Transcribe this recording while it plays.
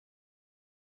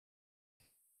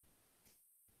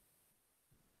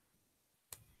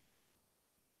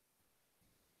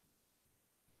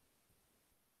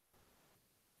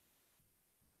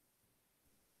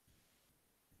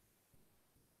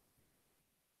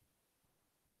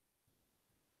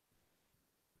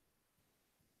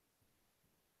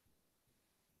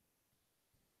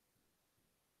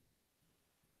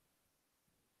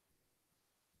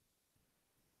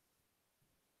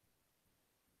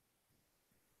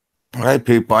All right,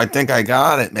 people. I think I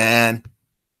got it, man.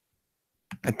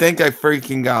 I think I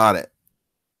freaking got it.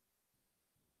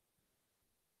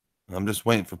 I'm just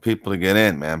waiting for people to get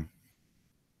in, man.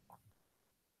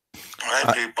 All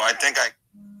right, people. I think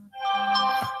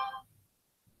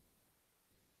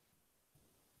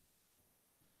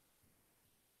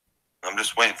I'm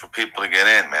just waiting for people to get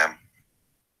in, man.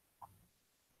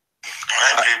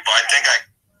 All right, people. I think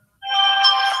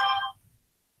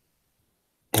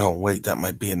Oh, wait. That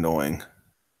might be annoying.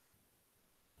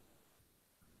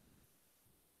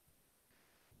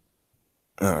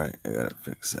 All right, I gotta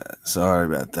fix that. Sorry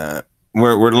about that.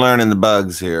 We're learning the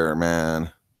bugs here,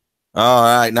 man. All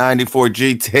right, 94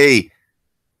 GT.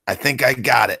 I think I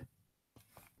got it.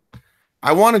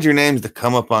 I wanted your names to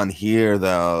come up on here,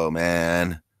 though,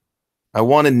 man. I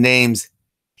wanted names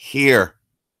here.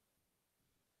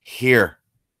 Here.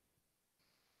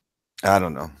 I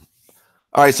don't know.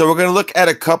 All right, so we're gonna look at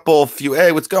a few.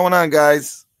 Hey, what's going on,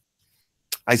 guys?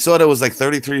 I saw there was like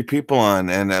 33 people on,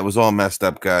 and it was all messed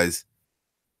up, guys.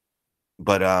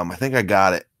 But I think I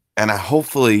got it, and I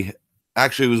hopefully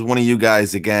actually it was one of you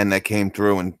guys again that came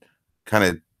through and kind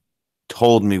of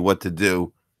told me what to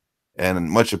do,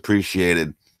 and much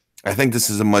appreciated. I think this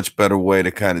is a much better way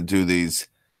to kind of do these.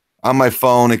 On my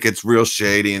phone, it gets real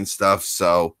shady and stuff,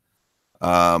 so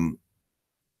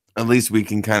at least we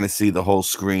can kind of see the whole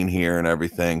screen here and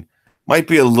everything. Might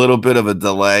be a little bit of a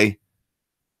delay,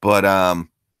 but I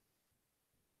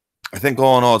think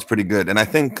all in all, it's pretty good. And I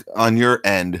think on your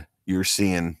end, you're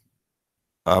seeing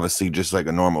obviously just like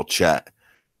a normal chat,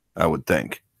 I would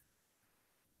think.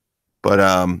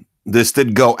 But this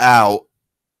did go out.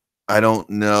 I don't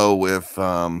know if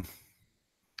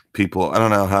people, I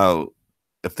don't know how,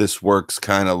 if this works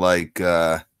kind of like,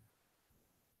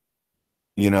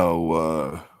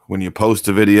 when you post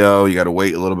a video, you got to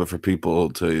wait a little bit for people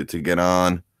to get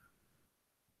on.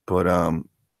 But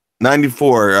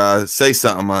 94, say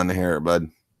something on here, bud.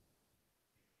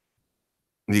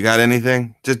 You got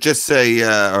anything? Just say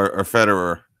or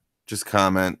Federer, just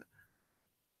comment.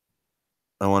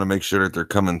 I want to make sure that they're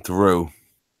coming through.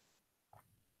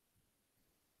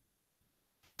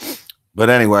 But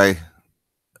anyway,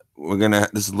 we're gonna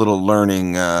this is a little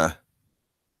learning.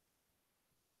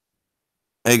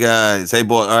 Hey guys, hey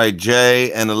boy. All right,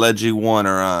 Jay and Alleged1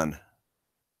 are on.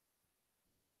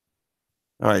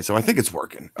 All right, so I think it's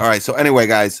working. All right, so anyway,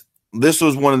 guys, this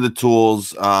was one of the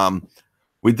tools.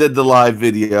 We did the live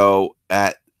video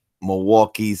at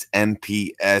Milwaukee's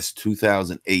NPS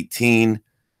 2018.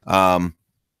 I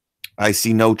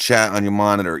see no chat on your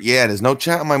monitor. Yeah, there's no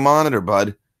chat on my monitor,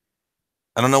 bud.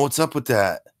 I don't know what's up with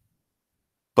that.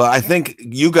 But I think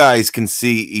you guys can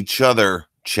see each other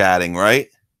chatting, right?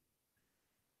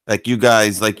 Like you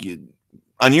guys,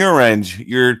 on your end,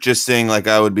 you're just saying like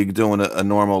I would be doing a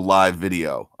normal live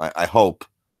video. I hope.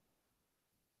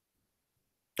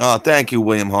 Oh, thank you,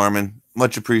 William Harmon.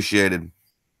 Much appreciated.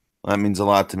 That means a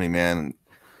lot to me, man.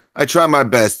 I try my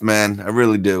best, man. I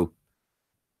really do.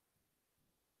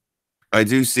 I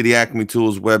do see the Acme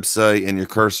Tools website and your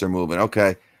cursor moving.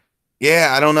 Okay.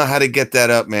 Yeah, I don't know how to get that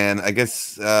up, man. I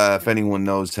guess if anyone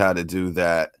knows how to do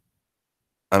that,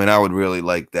 I mean, I would really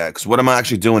like that. Because what I'm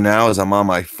actually doing now is I'm on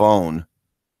my phone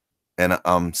and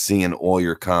I'm seeing all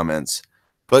your comments.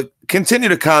 But continue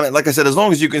to comment. Like I said, as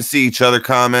long as you can see each other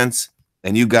comments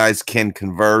and you guys can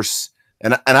converse.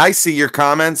 And I see your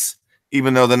comments,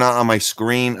 even though they're not on my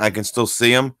screen, I can still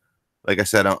see them. Like I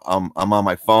said, I'm on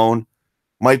my phone.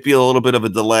 Might be a little bit of a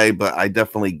delay, but I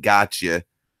definitely got you.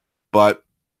 But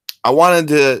I wanted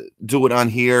to do it on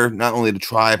here, not only to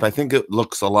try it, but I think it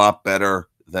looks a lot better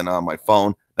than on my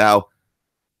phone. Now,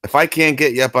 if I can't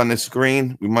get you up on the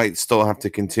screen, we might still have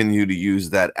to continue to use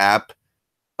that app.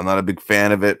 I'm not a big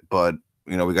fan of it, but,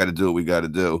 we got to do what we got to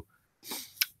do.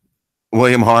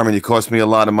 William Harmon, you cost me a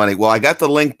lot of money. Well, I got the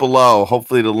link below.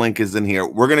 Hopefully the link is in here.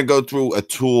 We're going to go through a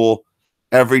tool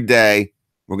every day.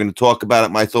 We're going to talk about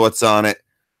it, my thoughts on it.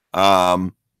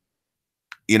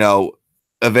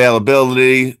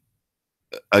 Availability,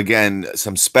 again,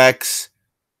 some specs,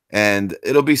 and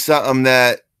it'll be something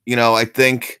that, I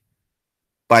think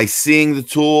by seeing the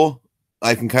tool,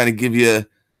 I can kind of give you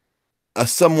a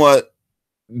somewhat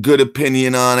good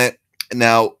opinion on it.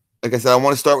 Now, like I said, I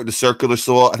want to start with the circular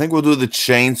saw. I think we'll do the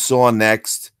chainsaw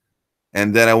next,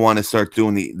 and then I want to start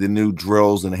doing the new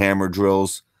drills and hammer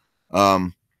drills.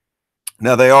 Now,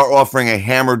 they are offering a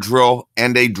hammer drill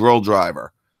and a drill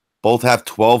driver. Both have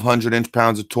 1,200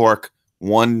 inch-pounds of torque.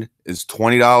 One is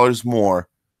 $20 more,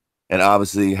 and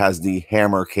obviously has the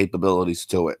hammer capabilities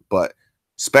to it. But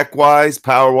spec-wise,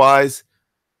 power-wise,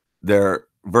 they're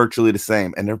virtually the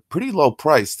same, and they're pretty low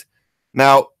priced.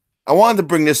 Now, I wanted to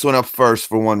bring this one up first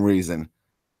for one reason,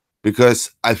 because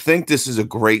I think this is a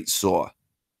great saw.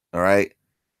 All right.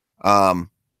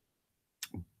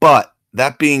 But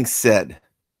that being said,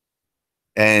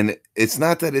 and it's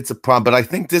not that it's a problem, but I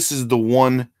think this is the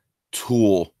one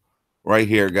tool right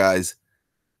here, guys,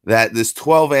 that this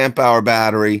 12 amp hour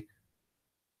battery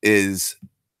is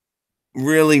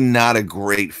really not a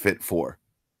great fit for.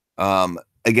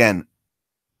 Again,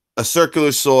 a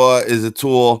circular saw is a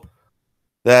tool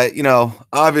that, you know,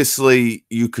 obviously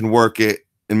you can work it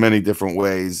in many different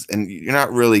ways, and you're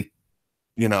not really,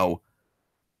 you know,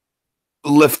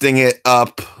 lifting it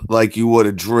up like you would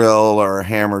a drill or a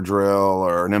hammer drill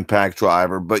or an impact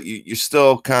driver, but you're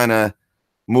still kind of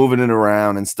moving it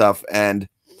around and stuff. And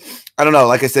I don't know,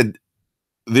 like I said,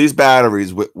 these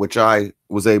batteries, which I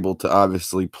was able to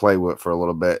obviously play with for a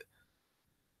little bit,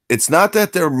 it's not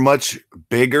that they're much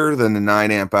bigger than the 9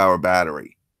 amp hour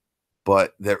battery,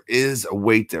 but there is a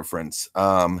weight difference.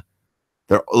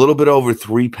 They're a little bit over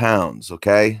 3 pounds.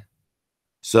 Okay.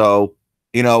 So,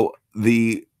 you know,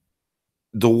 the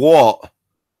DeWalt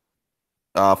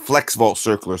Flex Volt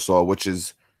circular saw, which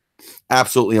is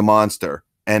absolutely a monster.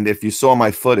 And if you saw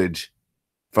my footage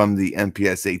from the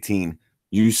NPS-18,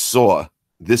 you saw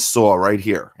this saw right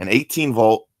here, an 18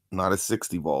 volt, not a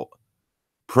 60 volt,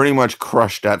 pretty much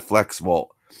crushed that Flex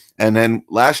Volt. And then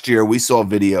last year we saw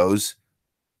videos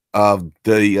of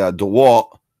the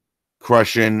DeWalt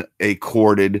crushing a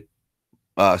corded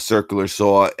circular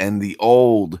saw and the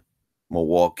old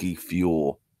Milwaukee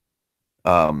Fuel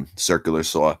circular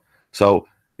saw. So,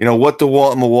 you know, what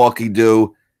DeWalt and Milwaukee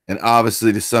do, and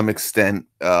obviously to some extent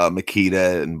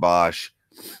Makita and Bosch,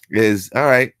 is all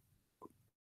right,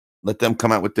 let them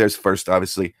come out with theirs first.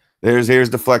 Obviously, here's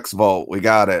the Flex Volt. We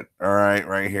got it. All right,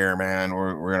 right here, man.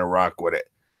 We're gonna rock with it.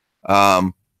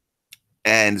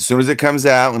 And as soon as it comes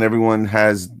out and everyone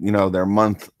has, you know, their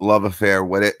month love affair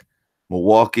with it,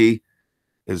 Milwaukee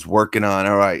is working on,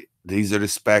 all right, these are the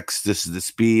specs, this is the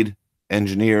speed.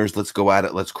 Engineers, let's go at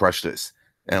it, let's crush this.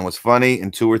 And what's funny,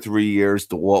 in 2 or 3 years,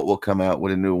 DeWalt will come out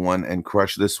with a new one and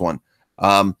crush this one.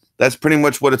 That's pretty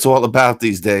much what it's all about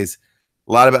these days.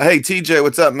 A lot about, hey, TJ,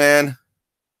 what's up, man?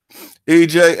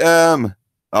 EJM.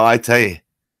 Oh, I tell you,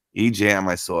 EJM,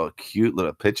 I saw a cute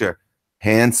little picture.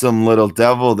 Handsome little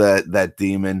devil, that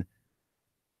demon.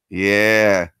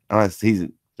 Yeah. I'm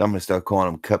gonna start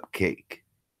calling him Cupcake.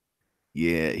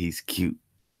 Yeah, he's cute.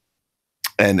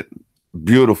 And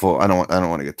beautiful. I don't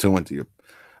want to get too into you.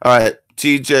 All right,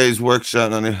 TJ's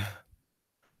workshop on it.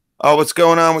 Oh, what's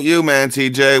going on with you, man,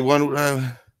 TJ?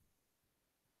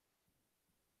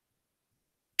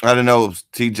 I don't know,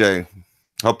 TJ.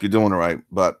 Hope you're doing all right.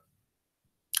 But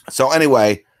so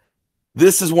anyway,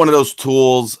 this is one of those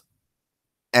tools,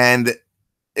 and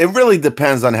it really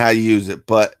depends on how you use it.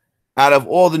 But out of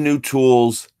all the new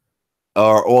tools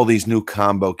or all these new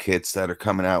combo kits that are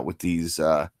coming out with these,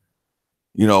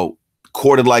 you know,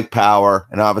 corded like power,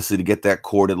 and obviously to get that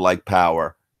corded like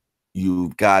power,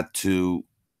 you've got to,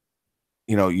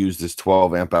 you know, use this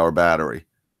 12 amp hour battery.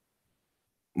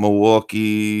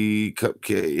 Milwaukee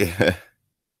Cupcake.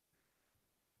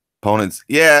 Opponents,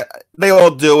 yeah, they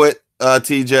all do it,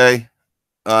 TJ.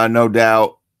 No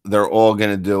doubt they're all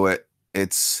gonna do it.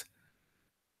 It's,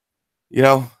 you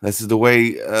know, this is the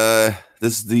way,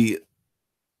 this is the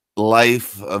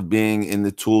life of being in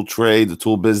the tool trade, the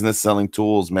tool business, selling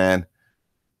tools, man.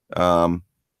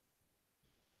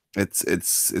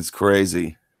 It's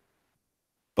crazy.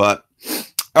 But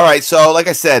all right, so like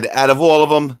I said, out of all of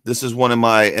them, this is one of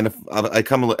my, and if I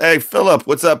come, hey Philip,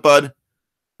 what's up, bud?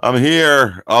 I'm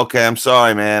here. Okay, I'm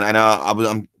sorry, man. I know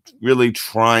I'm really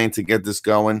trying to get this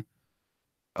going.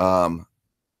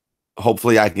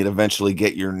 Hopefully I can eventually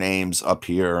get your names up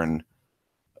here, and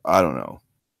I don't know.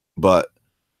 But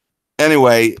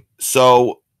anyway,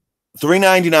 so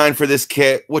 $399 for this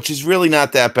kit, which is really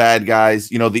not that bad,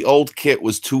 guys. You know, the old kit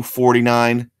was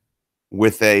 $249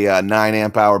 with a 9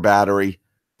 amp hour battery.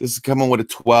 This is coming with a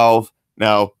 12.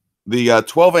 Now, the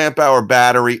 12 amp hour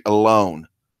battery alone,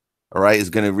 all right, is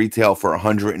going to retail for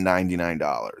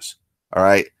 $199. All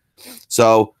right.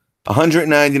 So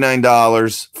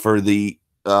 $199 for the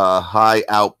high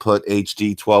output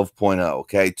HD 12.0.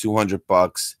 Okay.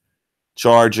 $200.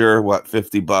 Charger, what,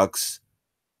 $50?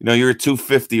 You know, you're at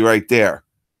 $250 right there.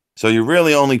 So you're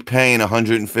really only paying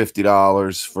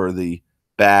 $150 for the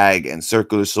bag and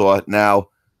circular saw. Now,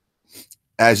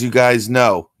 as you guys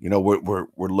know, you know, we're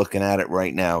looking at it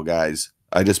right now, guys.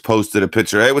 I just posted a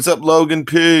picture. Hey, what's up, Logan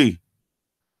P?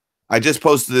 I just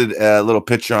posted a little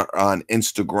picture on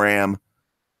Instagram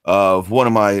of one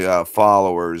of my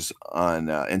followers on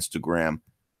Instagram.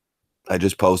 I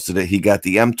just posted it. He got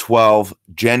the M12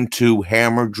 Gen 2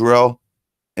 hammer drill,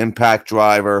 impact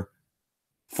driver,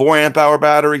 4 amp hour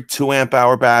battery, 2 amp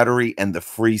hour battery, and the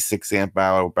free 6 amp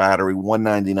hour battery,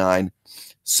 $199.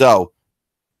 So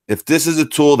if this is a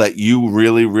tool that you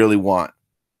really, really want,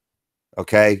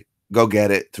 okay, go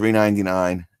get it,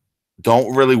 $399.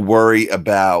 Don't really worry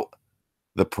about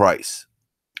the price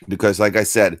because, like I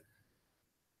said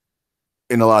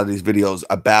in a lot of these videos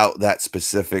about that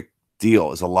specific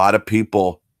deal, is a lot of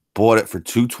people bought it for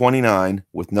 $229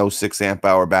 with no 6 amp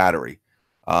hour battery.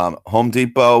 Home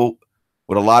Depot,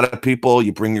 with a lot of people,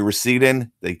 you bring your receipt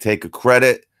in, they take a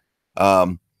credit.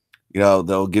 You know,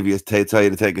 they'll give you tell you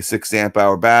to take a 6 amp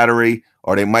hour battery,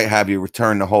 or they might have you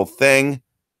return the whole thing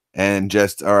and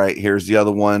just, all right, here's the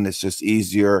other one. It's just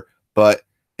easier, but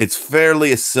it's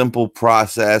fairly a simple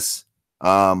process.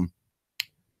 Not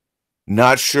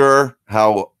sure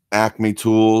how Acme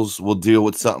Tools will deal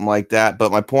with something like that,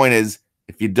 but my point is,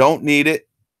 if you don't need it,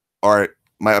 or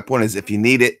my point is, if you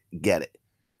need it, get it.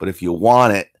 But if you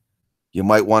want it, you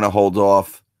might want to hold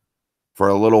off for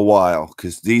a little while,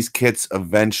 because these kits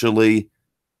eventually,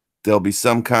 there'll be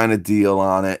some kind of deal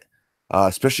on it,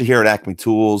 especially here at Acme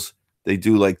Tools. They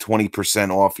do like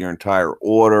 20% off your entire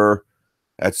order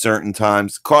at certain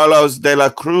times. Carlos de la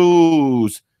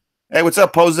Cruz. Hey, what's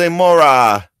up, Jose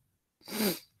Mora?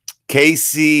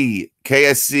 KSC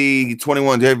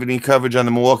 21. Do you have any coverage on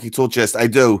the Milwaukee tool chest? I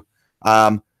do.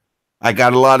 I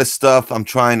got a lot of stuff. I'm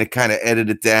trying to kind of edit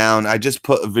it down. I just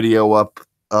put a video up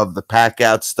of the pack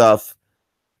out stuff.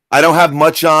 I don't have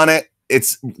much on it.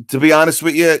 It's, to be honest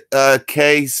with you,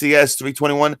 KCS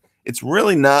 321, it's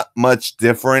really not much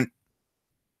different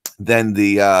than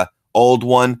the old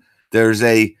one. There's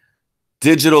a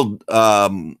digital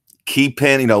key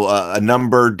pin, a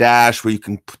number dash where you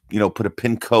can, put a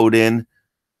pin code in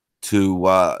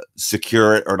to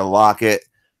secure it or to lock it.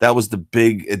 That was the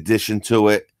big addition to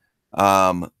it,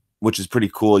 which is pretty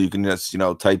cool. You can just,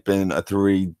 type in a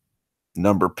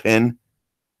 3-number pin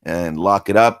and lock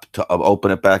it up to open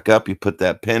it back up. You put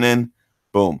that pin in,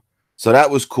 boom. So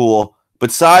that was cool.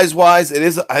 But size-wise, it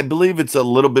is, I believe it's a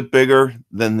little bit bigger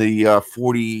than the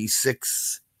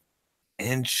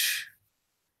 46-inch,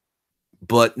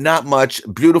 but not much.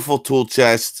 Beautiful tool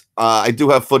chest. I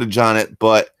do have footage on it,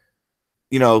 but,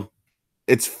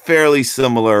 it's fairly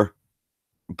similar.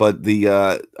 But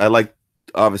I like,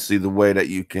 obviously, the way that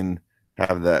you can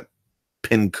have that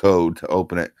pin code to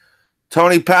open it.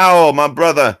 Tony Powell, my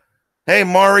brother. Hey,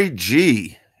 Maury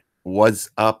G. What's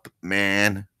up,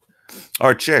 man?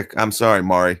 Or chick. I'm sorry,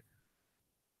 Maury.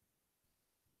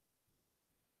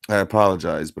 I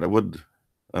apologize, but I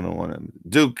don't want to.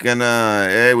 Duke and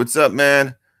hey, what's up,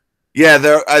 man? Yeah,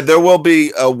 there will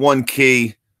be a one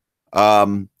key.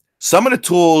 Some of the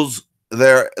tools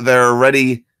they're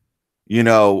already,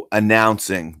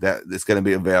 announcing that it's going to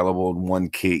be available in one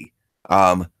key.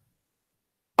 My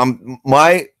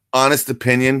honest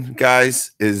opinion,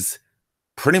 guys, is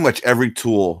pretty much every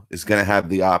tool is going to have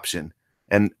the option.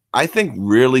 And I think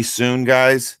really soon,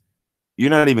 guys, you're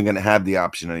not even going to have the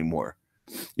option anymore.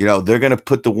 They're going to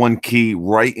put the one key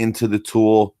right into the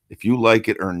tool if you like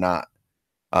it or not.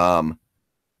 And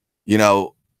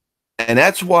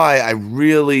that's why I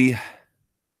really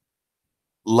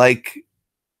like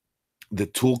the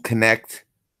Tool Connect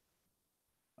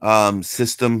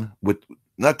system. With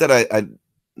not that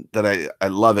I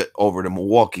love it over the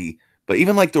Milwaukee, but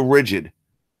even like the Rigid.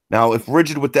 Now, if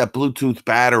Rigid with that Bluetooth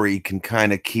battery can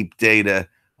kind of keep data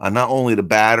on not only the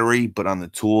battery, but on the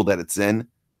tool that it's in.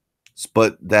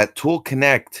 But that Tool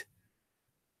Connect,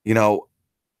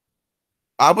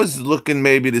 I was looking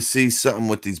maybe to see something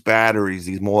with these batteries,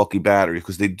 these Milwaukee batteries,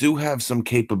 because they do have some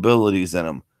capabilities in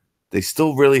them. They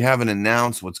still really haven't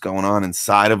announced what's going on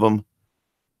inside of them.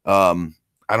 I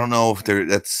don't know if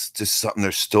that's just something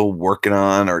they're still working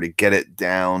on or to get it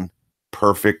down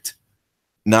perfect.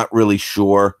 Not really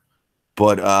sure.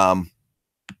 But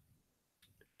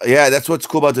yeah, that's what's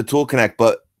cool about the Tool Connect.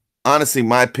 But honestly,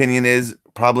 my opinion is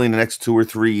probably in the next 2 or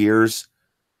 3 years,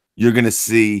 you're going to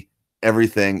see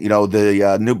everything.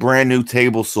 The brand new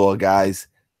table saw, guys,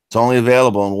 it's only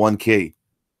available in one key.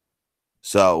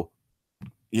 So,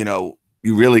 you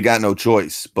really got no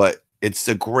choice. But it's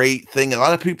a great thing. A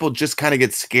lot of people just kind of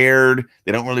get scared.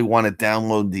 They don't really want to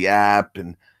download the app,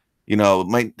 and they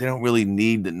don't really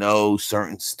need to know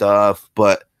certain stuff.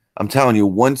 But I'm telling you,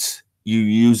 once you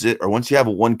use it, or once you have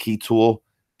a one key tool,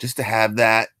 just to have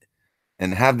that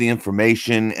and have the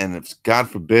information, and if God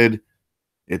forbid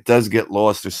it does get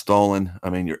lost or stolen,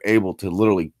 I mean, you're able to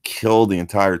literally kill the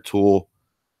entire tool.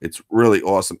 It's really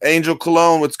awesome. Angel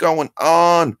Cologne, what's going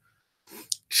on?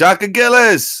 Shaka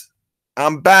Gillis,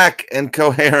 I'm back and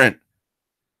coherent.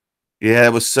 Yeah,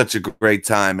 it was such a great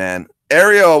time, man.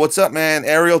 Ariel, what's up, man?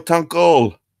 Ariel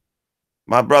Tunkel,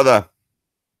 my brother.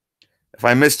 If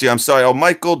I missed you, I'm sorry. Oh,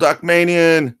 Michael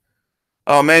Docmanian.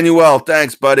 Oh, Manuel,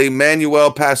 thanks, buddy.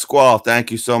 Manuel Pasquale, thank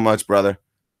you so much, brother.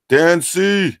 Dan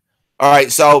C. All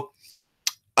right, so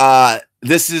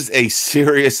this is a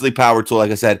seriously power tool.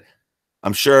 Like I said,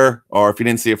 I'm sure, or if you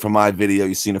didn't see it from my video,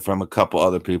 you've seen it from a couple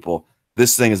other people.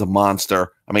 This thing is a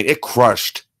monster. I mean, it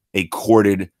crushed a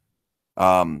corded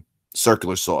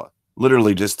circular saw.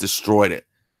 Literally just destroyed it.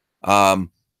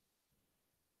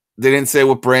 They didn't say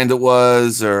what brand it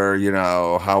was or,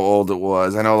 how old it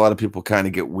was. I know a lot of people kind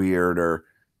of get weird, or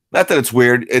not that it's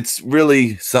weird. It's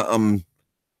really something,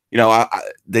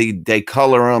 they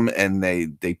color them and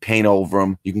they paint over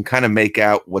them. You can kind of make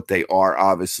out what they are,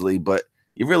 obviously, but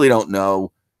you really don't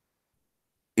know,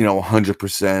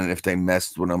 100% if they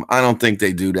messed with them. I don't think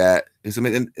they do that. I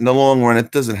mean, in the long run,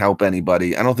 it doesn't help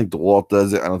anybody. I don't think DeWalt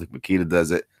does it. I don't think Makita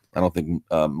does it. I don't think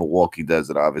Milwaukee does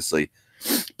it, obviously.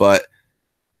 But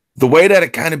the way that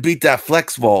it kind of beat that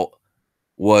flex vault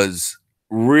was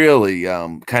really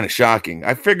kind of shocking.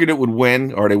 I figured it would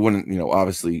win, or they wouldn't,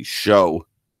 obviously show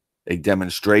a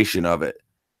demonstration of it.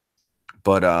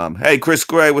 But hey, Chris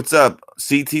Gray, what's up?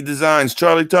 CT Designs,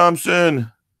 Charlie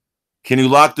Thompson. Can you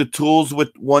lock the tools with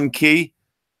one key?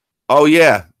 Oh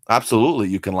yeah, absolutely.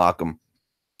 You can lock them.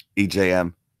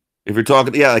 EJM. If you're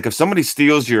talking, yeah, like if somebody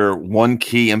steals your one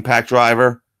key impact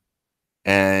driver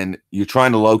and you're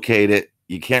trying to locate it,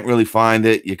 you can't really find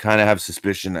it. You kind of have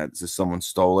suspicion that someone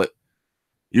stole it.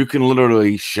 You can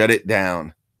literally shut it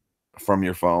down from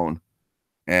your phone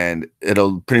and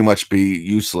it'll pretty much be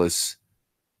useless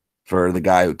for the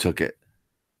guy who took it.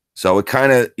 So it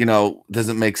kind of,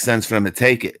 doesn't make sense for them to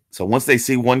take it. So once they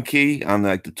see one key on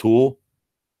like the tool,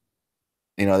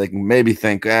 they can maybe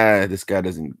think, this guy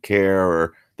doesn't care,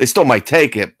 or they still might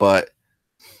take it, but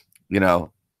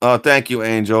oh, thank you,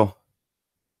 Angel.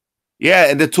 Yeah,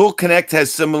 and the Tool Connect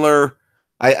has similar.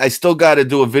 I still got to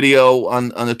do a video on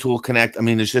the Tool Connect. I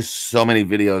mean, there's just so many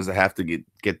videos that have to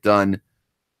get done,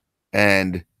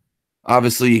 and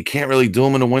obviously you can't really do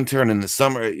them in the winter and in the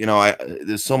summer.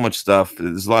 There's so much stuff.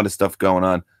 There's a lot of stuff going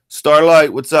on.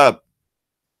 Starlight, what's up?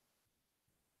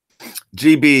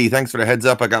 GB, thanks for the heads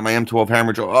up. I got my M12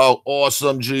 hammer drill. Oh,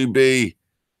 awesome, GB.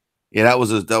 Yeah, that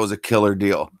was a killer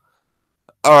deal.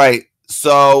 All right,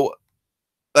 so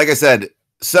like I said,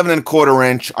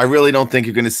 7¼ inch. I really don't think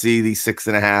you're going to see these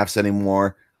 6.5s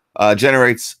anymore.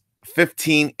 Generates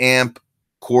 15 amp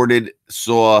corded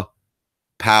saw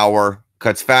power.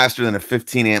 Cuts faster than a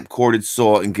 15 amp corded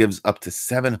saw and gives up to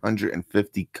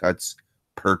 750 cuts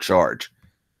per charge.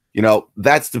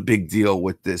 That's the big deal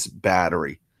with this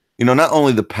battery. Not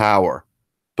only the power,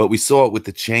 but we saw it with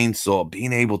the chainsaw,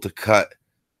 being able to cut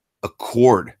a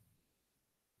cord.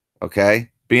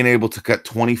 Okay? Being able to cut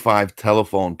 25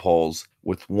 telephone poles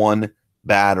with one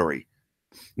battery.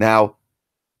 Now,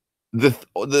 the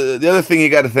other thing you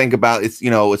got to think about is,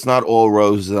 it's not all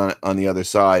roses on the other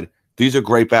side. These are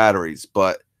great batteries,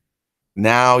 but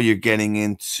now you're getting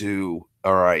into,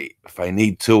 all right, if I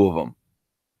need two of them,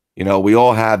 we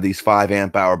all have these 5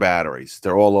 amp hour batteries.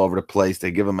 They're all over the place.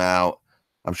 They give them out.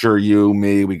 I'm sure you,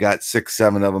 me, we got 6,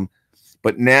 7 of them.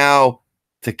 But now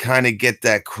to kind of get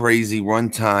that crazy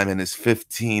runtime and this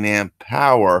 15 amp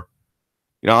power,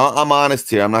 I'm honest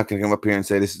here. I'm not going to come up here and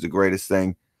say this is the greatest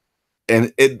thing.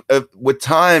 And it with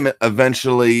time,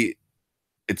 eventually,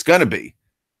 it's going to be.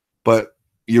 But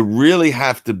you really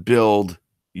have to build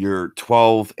your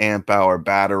 12 amp hour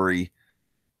battery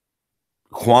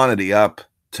quantity up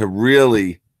to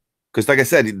really, because like I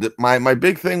said, my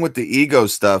big thing with the ego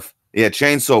stuff, yeah,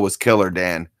 chainsaw was killer,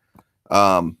 Dan.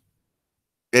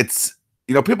 It's,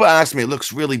 people ask me, it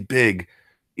looks really big.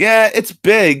 Yeah, it's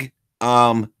big.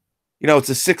 It's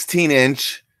a 16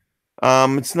 inch.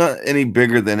 It's not any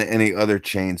bigger than any other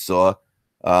chainsaw.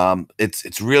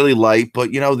 It's really light,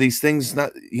 but these things,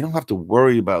 you don't have to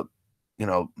worry about,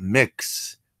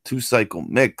 mix, 2-cycle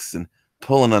mix and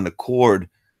pulling on the cord.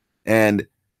 And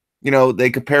they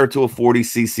compare it to a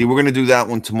 40cc. We're going to do that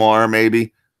one tomorrow,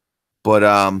 maybe.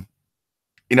 But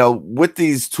with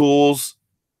these tools,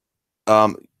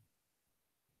 now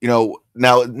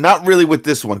not really with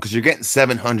this one, because you're getting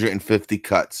 750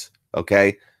 cuts.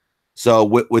 Okay. So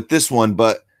with this one,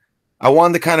 but I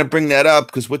wanted to kind of bring that up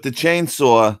because with the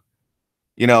chainsaw,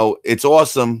 it's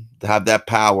awesome to have that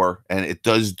power, and it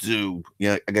does do,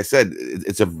 like I said,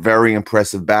 it's a very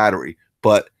impressive battery,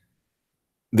 but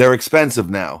they're expensive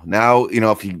now. Now,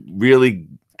 if you really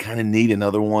kind of need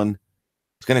another one,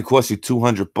 it's going to cost you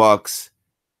 $200.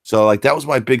 So like, that was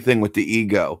my big thing with the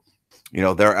Ego,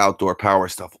 their outdoor power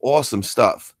stuff, awesome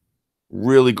stuff,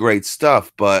 really great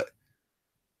stuff. But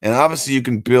And obviously you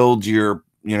can build your,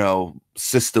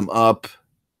 system up,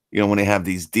 when they have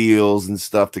these deals and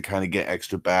stuff to kind of get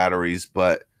extra batteries.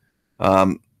 But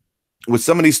with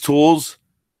some of these tools,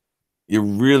 you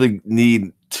really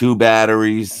need 2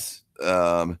 batteries.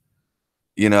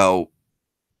 You know,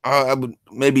 I would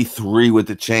maybe 3 with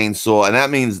the chainsaw, and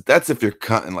that means that's if you're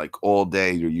cutting like all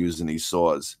day. You're using these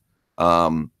saws.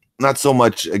 Not so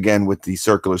much again with the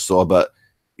circular saw, but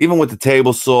even with the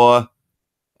table saw.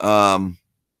 And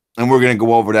we're gonna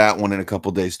go over that one in a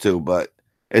couple days too. But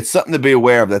it's something to be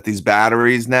aware of that these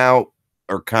batteries now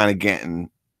are kind of getting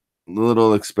a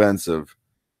little expensive.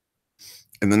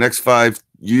 In the next 5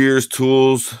 years,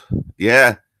 tools,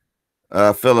 yeah.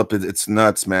 Philip, it's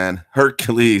nuts, man.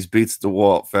 Hercules beats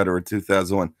DeWalt Federer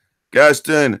 2001.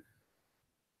 Gaston,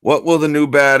 what will the new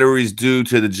batteries do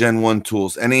to the Gen 1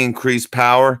 tools? Any increased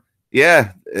power?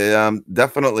 Yeah,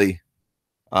 definitely.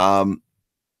 Um,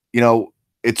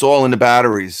 it's all in the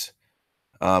batteries,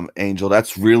 Angel.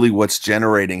 That's really what's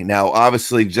generating. Now,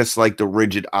 obviously, just like the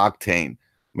rigid octane,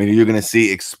 I mean, you're going to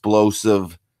see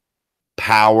explosive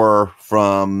power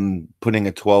from putting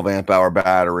a 12 amp hour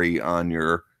battery on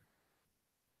your,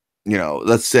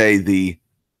 let's say the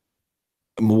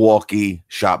Milwaukee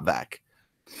shop vac.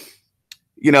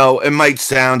 It might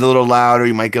sound a little louder.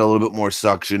 You might get a little bit more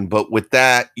suction, but with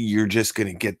that, you're just going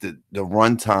to get the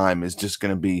runtime is just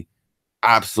going to be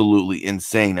absolutely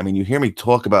insane. I mean, you hear me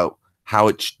talk about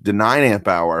how the 9 amp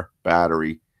hour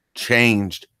battery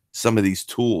changed some of these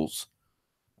tools.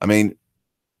 I mean,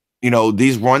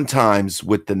 these run times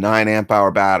with the 9 amp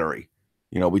hour battery,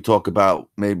 we talk about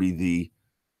maybe the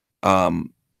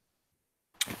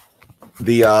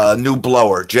new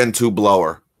blower, Gen 2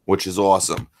 blower, which is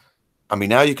awesome. I mean,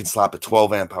 now you can slap a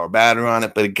 12 amp hour battery on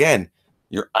it, but again,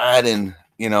 you're adding,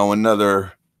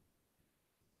 another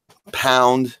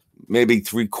pound, maybe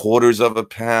 3/4 of a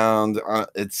pound.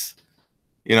 It's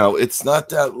not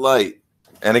that light.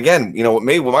 And again, with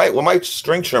me, with my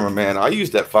string trimmer, man, I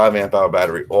use that 5 amp hour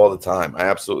battery all the time. I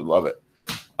absolutely love it.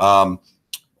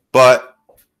 But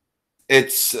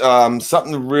it's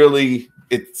something really,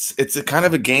 it's a kind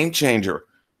of a game changer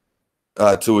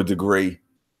to a degree.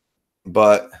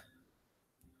 But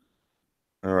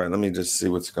all right, let me just see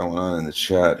what's going on in the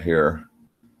chat here.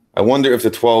 I wonder if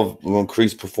the 12 will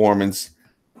increase performance.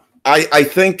 I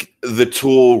think the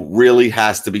tool really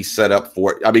has to be set up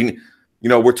for it. I mean,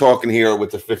 we're talking here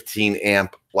with the 15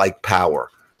 amp like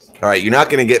power. All right, you're not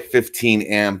going to get 15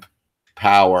 amp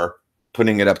power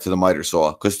putting it up to the miter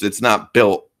saw because it's not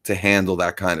built to handle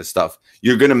that kind of stuff.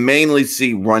 You're going to mainly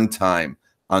see runtime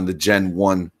on the Gen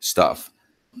 1 stuff.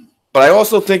 But I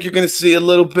also think you're going to see a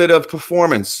little bit of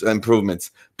performance improvements,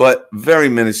 but very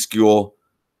minuscule,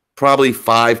 probably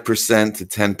 5% to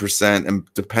 10%, and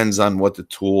depends on what the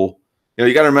tool.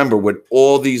 You got to remember with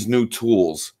all these new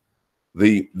tools,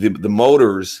 the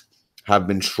motors have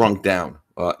been shrunk down.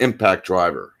 Impact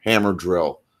driver, hammer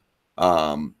drill,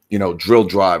 drill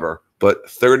driver, but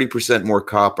 30% more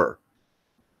copper.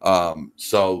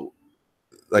 So,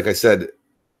 like I said,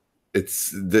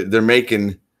 they're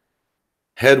making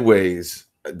headways.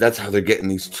 That's how they're getting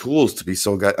these tools to be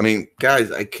so good. I mean,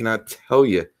 guys, I cannot tell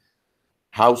you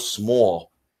how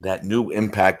small that new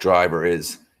impact driver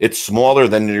is. It's smaller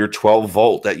than your 12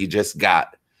 volt that you just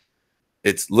got.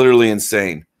 It's literally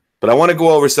insane. But I want to go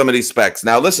over some of these specs.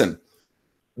 Now, listen,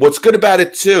 what's good about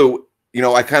it too,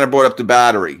 I kind of brought up the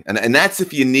battery, and that's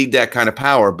if you need that kind of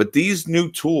power. But these new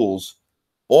tools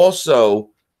also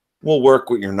will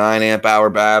work with your 9 amp hour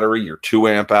battery, your 2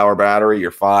 amp hour battery, your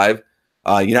 5.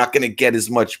 You're not going to get as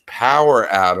much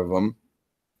power out of them.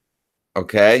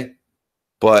 Okay.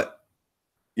 But,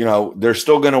 they're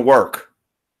still going to work.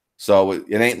 So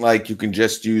it ain't like you can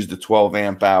just use the 12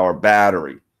 amp hour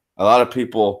battery. A lot of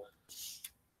people,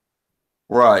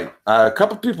 right. A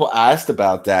couple of people asked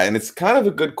about that, and it's kind of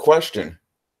a good question.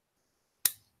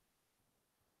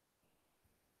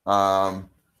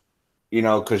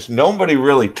 Because nobody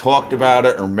really talked about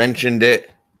it or mentioned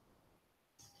it.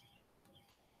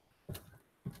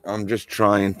 I'm just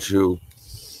trying to.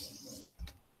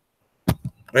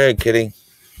 Hey, kitty.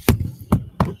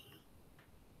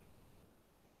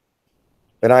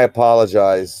 And I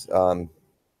apologize.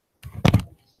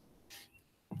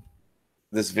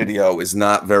 This video is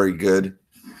not very good.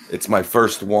 It's my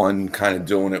first one kind of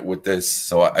doing it with this,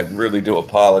 so I really do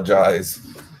apologize.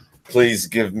 Please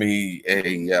give me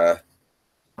a,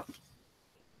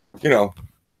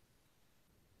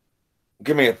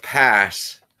 give me a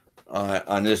pass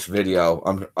on this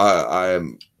video. I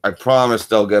promise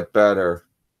they'll get better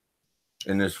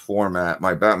in this format.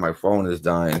 My phone is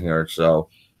dying here, so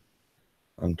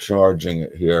I'm charging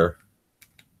it here.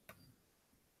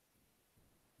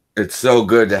 It's so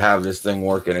good to have this thing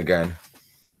working again.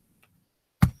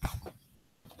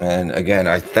 And again,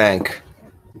 I thank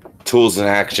Tools in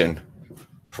Action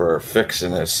for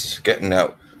fixing this, getting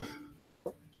that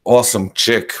awesome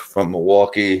chick from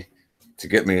Milwaukee to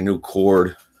get me a new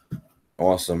cord.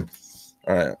 Awesome.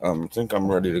 All right, I think I'm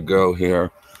ready to go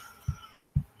here.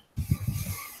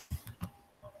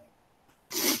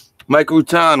 Mike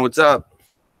Rutan, what's up?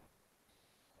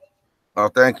 Oh,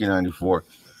 thank you, 94.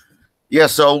 Yeah,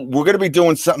 so we're going to be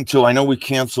doing something too. I know we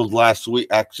canceled last week,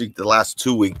 actually the last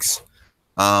 2 weeks.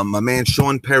 My man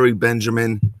Sean Perry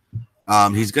Benjamin,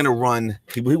 he's going to run.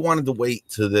 He wanted to wait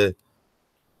till the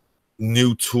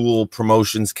new tool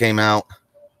promotions came out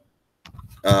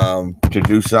to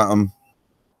do something.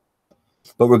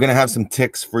 But we're going to have some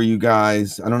ticks for you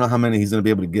guys. I don't know how many he's going to be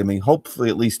able to give me. Hopefully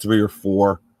at least 3 or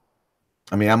 4.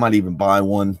 I mean, I might even buy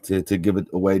one to give it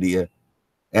away to you.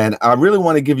 And I really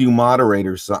want to give you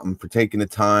moderators something for taking the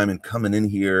time and coming in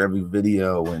here every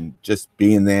video and just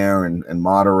being there and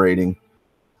moderating.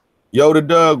 Yoda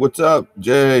Doug, what's up?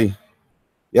 Jay.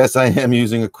 Yes, I am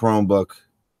using a Chromebook.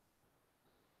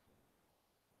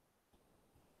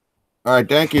 All right,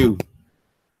 thank you.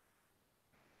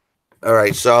 All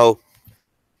right, so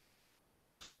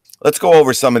let's go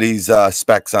over some of these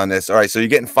specs on this. All right, so you're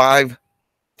getting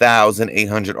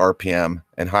 5,800 RPM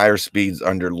and higher speeds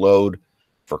under load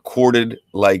for corded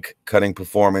like cutting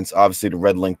performance. Obviously the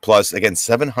Red Link Plus, again,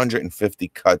 750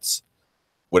 cuts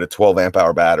with a 12 amp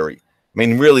hour battery. I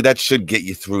mean, really, that should get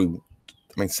you through. I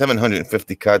mean,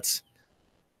 750 cuts.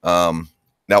 Now,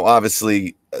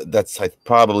 obviously, that's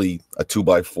probably a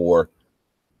 2x4.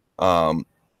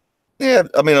 Yeah,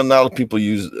 I mean, a lot of people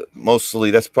use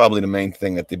mostly. That's probably the main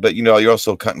thing that they. But you know, you're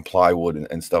also cutting plywood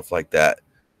and stuff like that,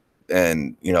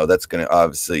 and you know that's going to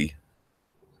obviously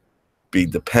be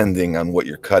depending on what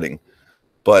you're cutting.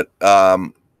 But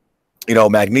you know,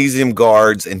 magnesium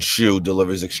guards and shoe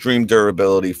delivers extreme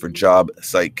durability for job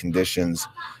site conditions.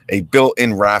 A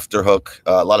built-in rafter hook.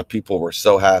 A lot of people were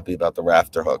so happy about the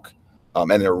rafter hook,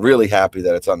 and they're really happy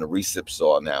that it's on the recip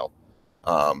saw now.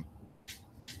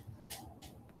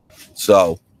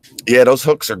 So yeah, those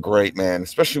hooks are great, man,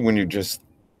 especially when you're just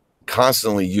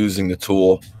constantly using the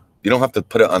tool. You don't have to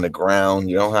put it on the ground.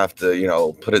 You don't have to, you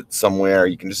know, put it somewhere.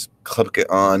 You can just clip it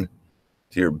on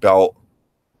to your belt.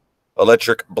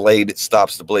 Electric blade, it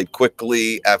stops the blade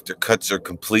quickly after cuts are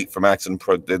complete for maximum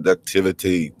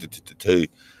productivity.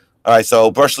 All right,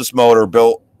 so brushless motor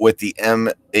built with the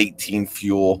M18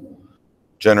 fuel,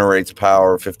 generates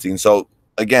power 15. So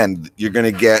again, you're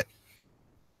going to get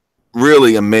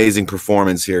really amazing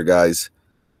performance here, guys.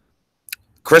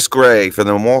 Chris Gray for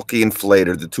the Milwaukee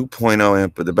Inflator, the 2.0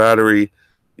 amp, the battery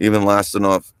even lasts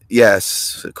enough.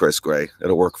 Yes, Chris Gray,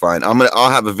 it'll work fine. I'll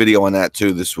have a video on that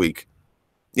too this week.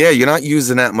 Yeah, you're not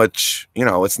using that much, you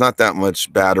know, it's not that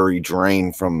much battery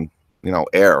drain from, you know,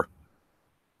 air.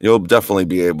 You'll definitely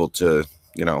be able to,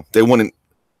 you know, they wouldn't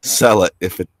sell it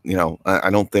if it, you know, I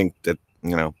don't think that,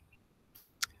 you know.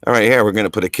 All right, here we're going to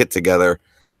put a kit together,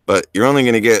 but you're only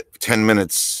going to get 10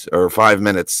 minutes or 5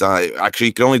 minutes. Actually,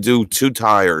 you can only do 2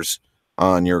 tires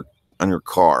on your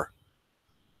car,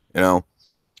 you know.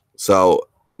 So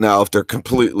now if they're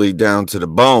completely down to the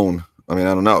bone, I mean,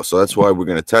 I don't know. So that's why we're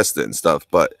going to test it and stuff.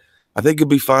 But I think it'd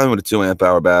be fine with a 2 amp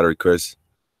hour battery, Chris.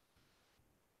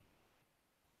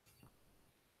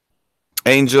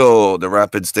 Angel, the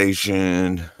rapid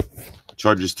station,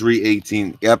 charges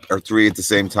 318. Yep, or 3 at the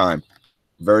same time.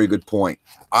 Very good point.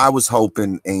 I was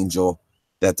hoping, Angel,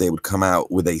 that they would come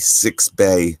out with a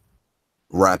 6-bay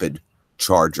rapid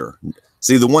charger.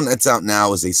 See, the one that's out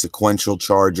now is a sequential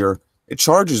charger. It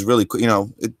charges really quick. You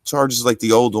know, it charges like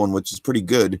the old one, which is pretty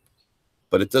good,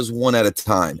 but it does one at a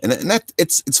time. And that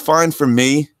it's fine for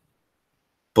me,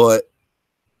 but,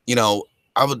 you know,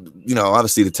 I would, you know,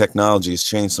 obviously the technology has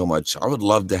changed so much. I would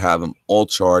love to have them all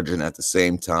charging at the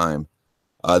same time.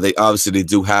 They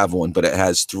do have one, but it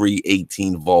has 3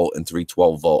 18-volt and 3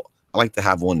 12-volt. I like to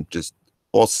have one just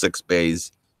all 6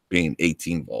 bays being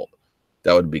 18-volt.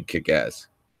 That would be kick-ass.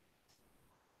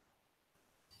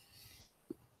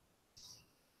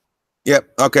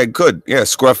 Yep. Okay, good. Yeah,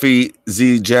 Scruffy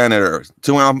Z Janitor.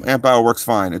 2 amp hour works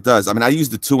fine. It does. I mean, I use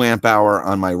the 2 amp hour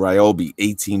on my Ryobi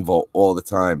 18-volt all the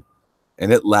time,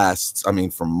 and it lasts, I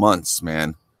mean, for months,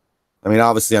 man. I mean,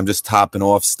 obviously I'm just topping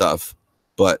off stuff,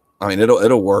 but I mean,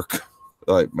 it'll work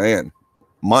like, man,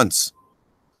 months.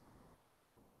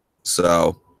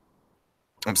 So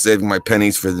I'm saving my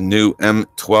pennies for the new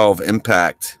M12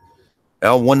 Impact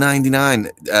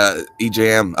L199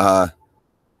 EJM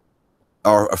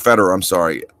or a Federer. I'm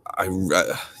sorry.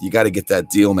 You got to get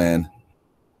that deal, man.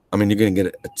 I mean, you're gonna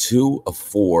get a 2, a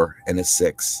 4, and a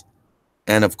 6.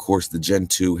 and of course the Gen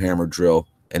 2 hammer drill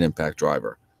and impact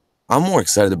driver. I'm more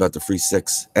excited about the free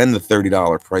 6 and the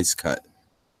 $30 price cut.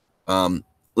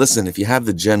 Listen, if you have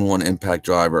the Gen 1 impact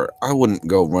driver, I wouldn't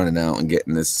go running out and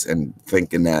getting this and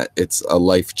thinking that it's a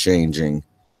life-changing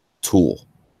tool.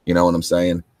 You know what I'm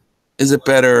saying? Is it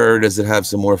better? Does it have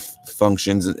some more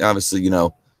functions? Obviously, you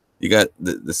know, you got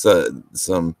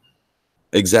some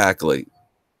exactly.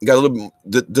 You got a little.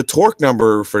 The torque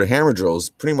number for the hammer drill is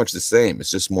pretty much the same.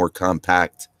 It's just more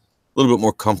compact, a little bit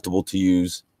more comfortable to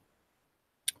use.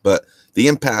 But the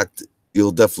impact,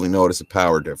 you'll definitely notice a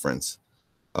power difference.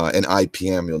 And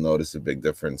IPM, you'll notice a big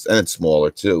difference, and it's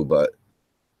smaller too. But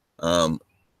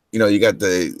you know, you got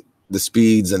the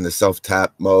speeds and the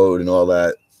self-tap mode and all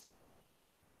that.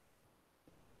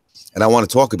 And I want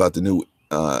to talk about the new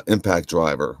impact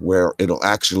driver where it'll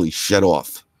actually shut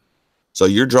off. So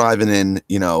you're driving in,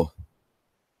 you know,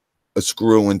 a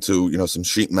screw into, you know, some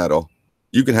sheet metal.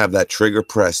 You can have that trigger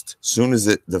pressed. Soon as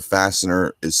the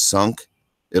fastener is sunk,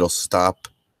 it'll stop.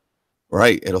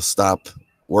 Right, it'll stop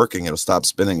working. It'll stop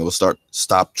spinning. It will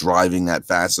stop driving that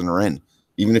fastener in,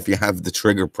 even if you have the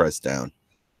trigger pressed down.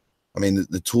 I mean,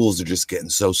 the tools are just getting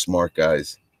so smart,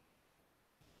 guys.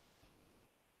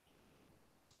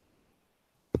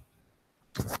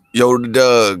 Yo,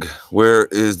 Doug, where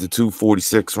is the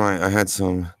 246? Right, I had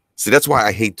some. See, that's why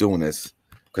I hate doing this,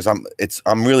 because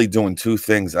I'm really doing two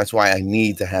things. That's why I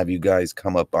need to have you guys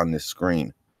come up on this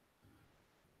screen.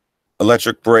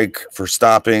 Electric brake for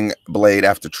stopping blade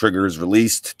after trigger is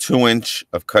released. 2-inch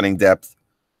of cutting depth.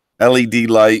 LED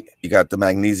light. You got the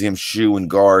magnesium shoe and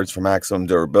guards for maximum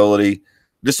durability.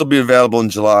 This will be available in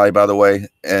July, by the way.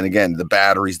 And again, the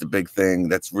battery's the big thing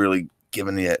that's really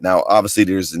giving it. Now, obviously,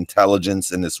 there's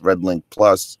intelligence in this Red Link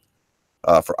Plus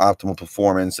for optimal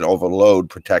performance and overload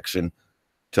protection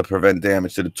to prevent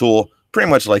damage to the tool. Pretty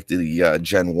much like the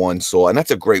Gen 1 saw. And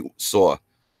that's a great saw.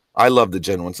 I love the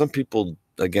Gen 1. Some people,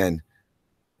 again,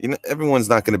 you know, everyone's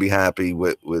not going to be happy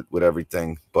with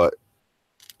everything. But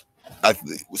as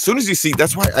soon as you see,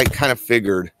 that's why I kind of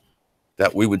figured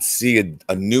that we would see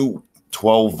a new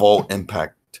 12-volt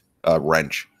impact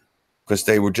wrench, because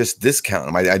they were just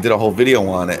discounting them. I did a whole video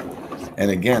on it, and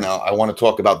again, I want to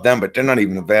talk about them, but they're not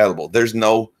even available. There's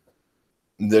nothing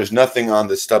on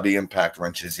the stubby impact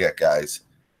wrenches yet, guys.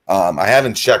 I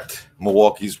haven't checked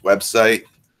Milwaukee's website,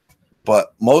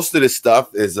 but most of this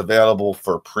stuff is available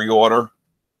for pre-order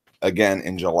again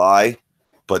in July.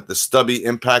 But the stubby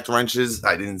impact wrenches,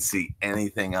 I didn't see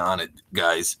anything on it,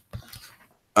 guys.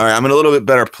 All right, I'm in a little bit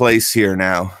better place here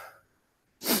now.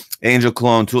 Angel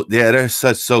Cologne tool. Yeah, they're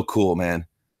so cool, man.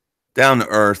 Down to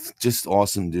earth, just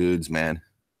awesome dudes, man.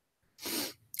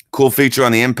 Cool feature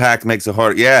on the impact, makes it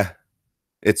hard. Yeah,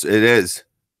 it is.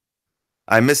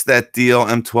 I missed that deal.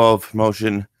 M12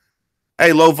 promotion.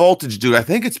 Hey, low voltage, dude. I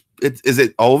think is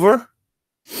it over?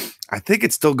 I think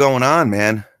it's still going on,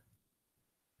 man.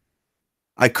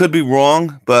 I could be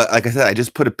wrong, but like I said, I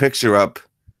just put a picture up.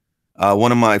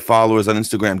 One of my followers on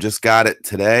Instagram just got it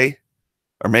today,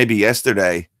 or maybe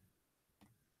yesterday,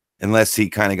 unless he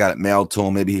kind of got it mailed to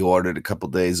him. Maybe he ordered a couple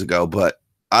days ago, but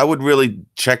I would really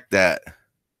check that.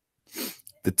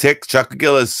 The Tick, Chuck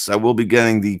Gillis, I will be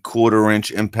getting the 1/4-inch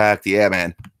impact. Yeah,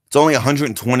 man. It's only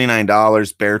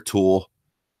 $129 bare tool.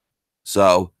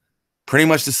 So pretty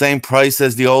much the same price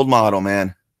as the old model,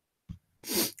 man.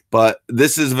 But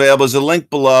this is available. There's a link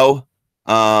below.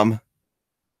 I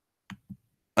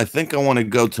think I want to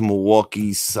go to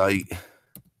Milwaukee's site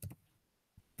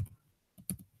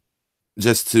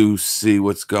just to see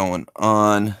what's going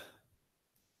on.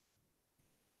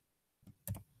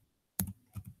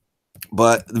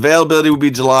 But availability will be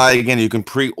July. Again, you can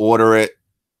pre-order it.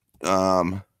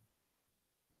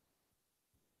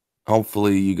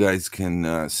 Hopefully you guys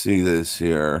can see this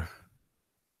here.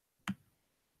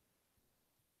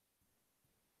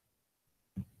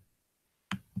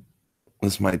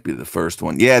 This might be the first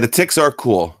one. Yeah, the Ticks are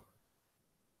cool.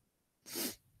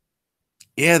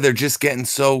 Yeah, they're just getting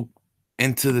so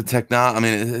into the technology. I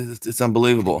mean, it's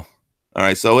unbelievable. All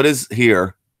right, so it is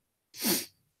here.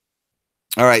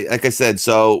 All right, like I said,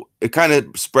 so it kind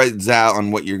of spreads out on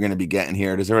what you're going to be getting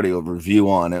here. There's already a review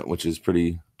on it, which is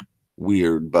pretty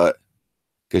weird, but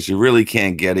because you really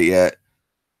can't get it yet.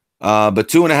 But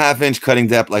 2.5-inch cutting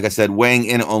depth, like I said, weighing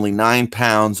in only 9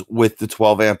 pounds with the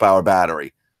 12 amp hour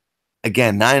battery.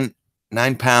 Again,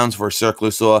 9 pounds for a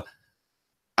circular saw.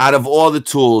 Out of all the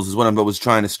tools, is what I was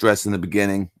trying to stress in the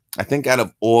beginning. I think out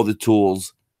of all the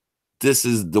tools, this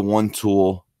is the one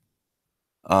tool.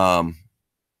 Well,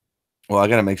 I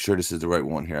got to make sure this is the right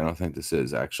one here. I don't think this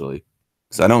is, actually,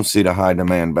 because I don't see the high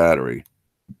demand battery.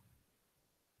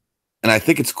 And I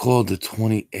think it's called the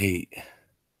 28.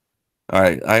 All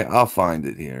right, I'll find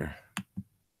it here.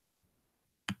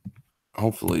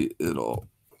 Hopefully it'll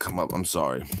come up. I'm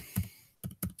sorry.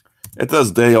 It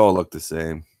does. They all look the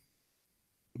same.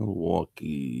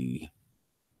 Milwaukee.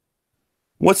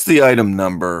 What's the item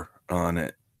number on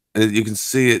it? You can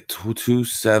see it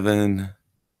 27.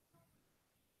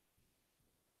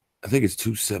 I think it's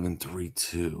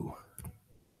 2732.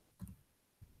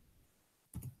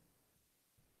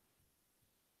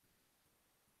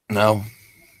 No.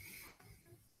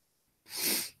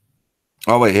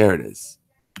 Oh wait, here it is.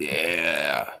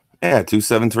 Yeah. Yeah,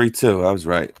 2732. I was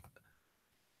right.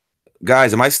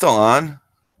 Guys, am I still on?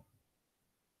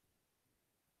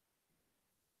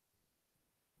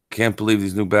 Can't believe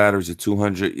these new batteries are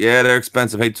 200. Yeah, they're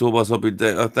expensive. Hey, Toolbox, hope you're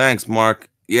dead. Oh, thanks, Mark.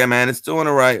 Yeah, man, it's doing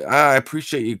all right. I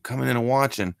appreciate you coming in and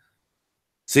watching.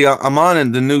 See, I'm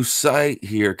on the new site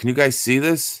here. Can you guys see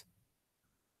this?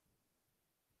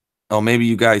 Oh, maybe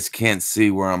you guys can't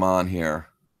see where I'm on here.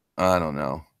 I don't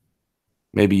know.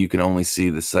 Maybe you can only see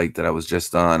the site that I was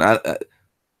just on.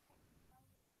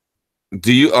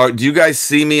 Do you guys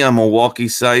see me on Milwaukee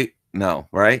site? No,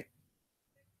 right?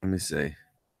 Let me see.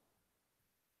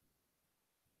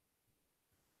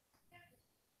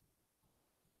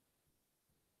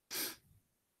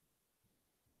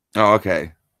 Oh,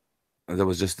 okay. That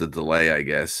was just a delay, I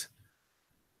guess.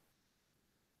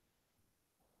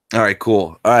 All right,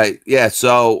 cool. All right. Yeah,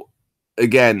 so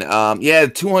again, yeah,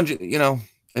 200,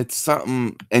 it's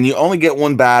something, and you only get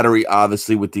one battery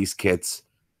obviously with these kits.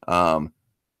 But,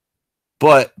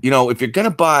 if you're going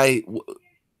to buy,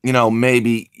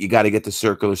 maybe you got to get the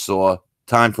circular saw.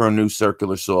 Time for a new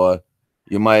circular saw.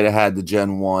 You might have had the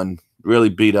Gen 1 really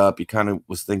beat up. You kind of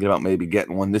was thinking about maybe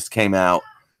getting one. This came out,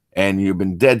 and you've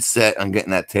been dead set on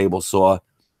getting that table saw.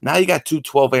 Now you got two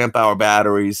 12 amp hour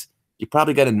batteries. You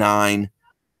probably got a 9.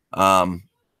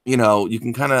 You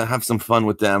can kind of have some fun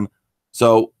with them.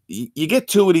 So you get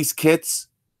 2 of these kits.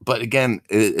 But again,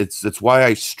 it's why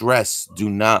I stress, do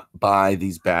not buy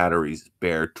these batteries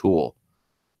bare tool.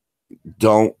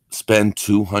 Don't spend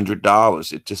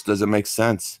 $200. It just doesn't make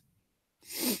sense.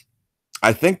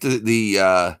 I think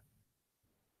the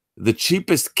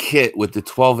cheapest kit with the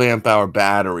 12 amp hour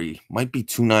battery might be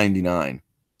 $299.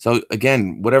 So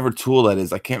again, whatever tool that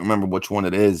is, I can't remember which one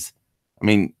it is. I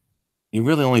mean, you're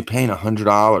really only paying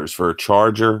 $100 for a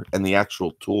charger and the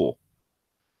actual tool.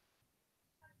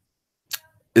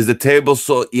 Is the table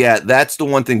saw? Yeah, that's the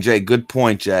one thing, Jay. Good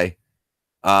point, Jay.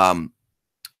 A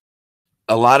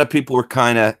lot of people were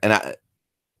kind of, and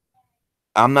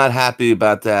I'm not happy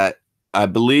about that. I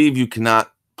believe you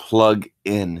cannot plug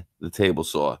in the table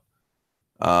saw.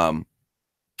 Yeah,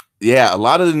 a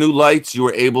lot of the new lights you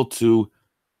were able to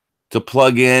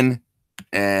plug in,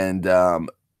 and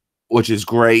which is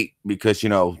great because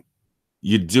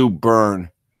you do burn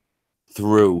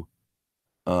through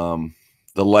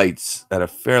the lights at a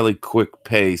fairly quick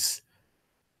pace.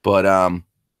 But I'm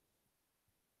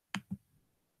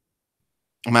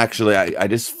actually, I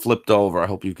just flipped over. I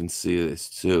hope you can see this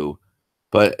too.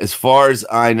 But as far as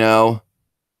I know,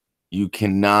 you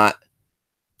cannot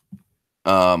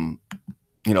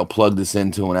plug this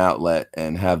into an outlet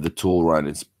and have the tool run.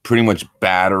 It's pretty much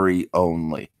battery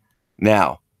only.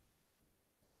 Now,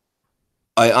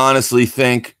 I honestly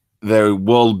think there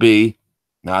will be,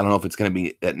 now I don't know if it's going to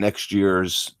be at next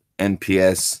year's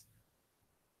NPS,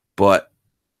 but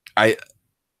I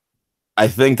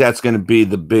think that's going to be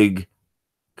the big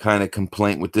kind of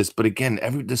complaint with this. But again,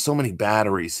 there's so many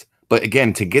batteries. But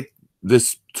again, to get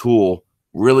this tool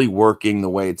really working the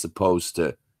way it's supposed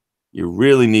to, you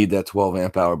really need that 12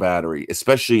 amp hour battery,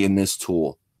 especially in this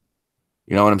tool.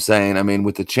 You know what I'm saying? I mean,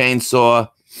 with the chainsaw,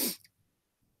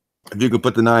 if you could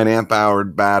put the 9 amp hour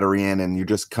battery in and you're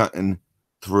just cutting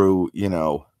through,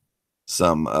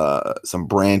 some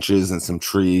branches and some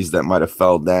trees that might have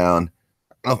fell down,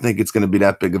 I don't think it's going to be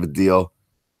that big of a deal.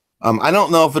 I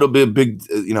don't know if it'll be a big,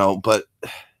 but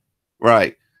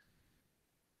right.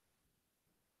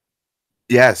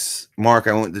 Yes, Mark,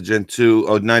 I went to Gen 2.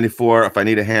 Oh, 94. If I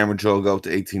need a hammer drill, go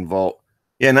to 18 volt.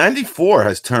 Yeah, 94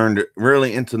 has turned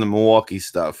really into the Milwaukee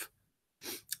stuff.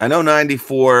 I know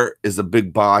 94 is a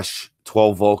big Bosch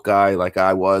 12 volt guy like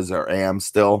I was or am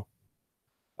still.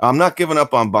 I'm not giving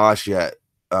up on Bosch yet.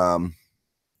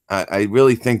 I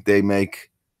really think they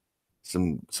make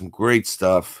some great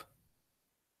stuff.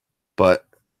 But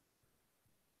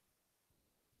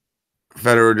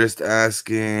Federer just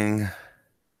asking,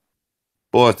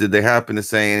 boss, did they happen to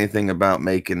say anything about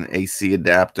making an AC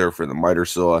adapter for the miter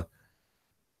saw?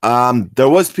 There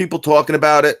was people talking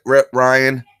about it,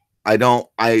 Ryan.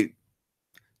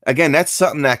 Again, that's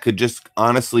something that could just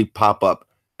honestly pop up.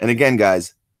 And again,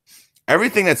 guys,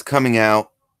 everything that's coming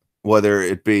out whether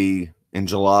it be in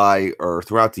July or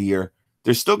throughout the year,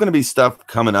 there's still going to be stuff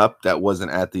coming up that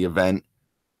wasn't at the event.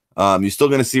 You're still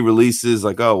going to see releases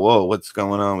like, oh, whoa, what's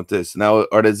going on with this? Now,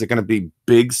 or is it going to be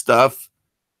big stuff?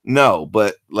 No,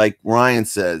 but like Ryan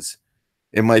says,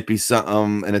 it might be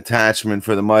something, an attachment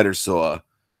for the miter saw.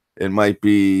 It might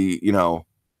be,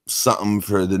 something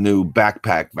for the new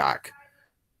backpack vac.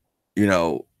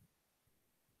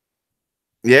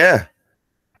 Yeah.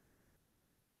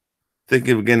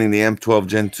 Thinking of getting the M12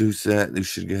 Gen 2 set. I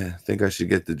should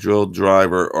get the drill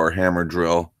driver or hammer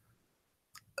drill.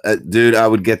 Dude, I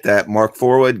would get that. Mark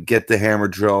Forward, get the hammer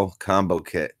drill combo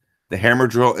kit. The hammer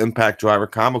drill impact driver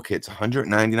combo kit's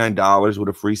 $199 with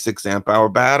a free 6 amp hour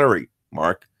battery.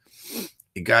 Mark,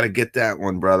 you got to get that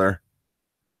one, brother.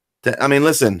 I mean,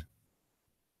 listen,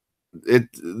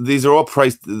 these are all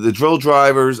priced. The drill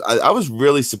drivers, I was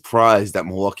really surprised that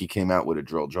Milwaukee came out with a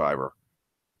drill driver.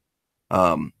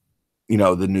 The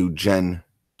new Gen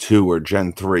 2 or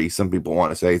Gen 3. Some people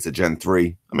want to say it's a Gen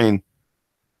 3. I mean,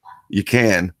 you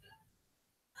can.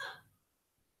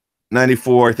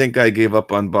 94, I think I gave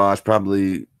up on Bosch.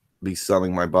 Probably be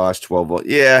selling my Bosch 12 volt.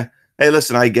 Yeah. Hey,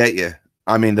 listen, I get you.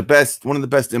 I mean, one of the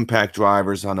best impact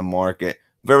drivers on the market.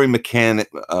 Very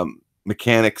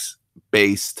mechanics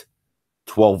based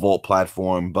 12 volt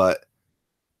platform, but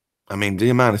I mean, the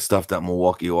amount of stuff that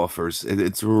Milwaukee offers,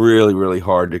 it's really, really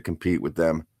hard to compete with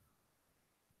them.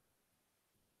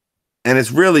 And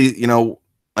it's really, I know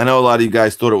a lot of you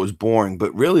guys thought it was boring,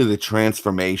 but really the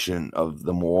transformation of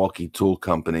the Milwaukee Tool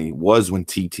Company was when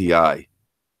TTI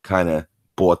kind of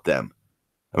bought them.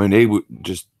 I mean, they were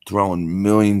just throwing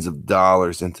millions of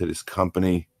dollars into this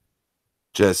company,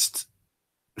 just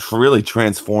really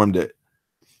transformed it.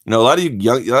 A lot of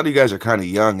you guys are kind of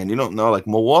young, and you don't know, like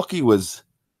Milwaukee was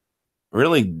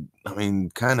really, I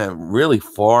mean, kind of really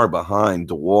far behind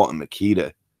DeWalt and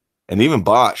Makita, and even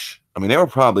Bosch. I mean, they were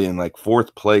probably in like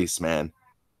 4th place, man.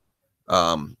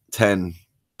 10,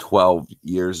 12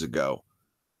 years ago.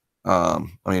 I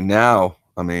mean, now,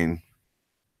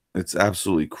 it's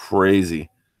absolutely crazy.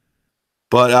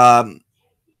 But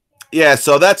yeah,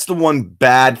 so that's the one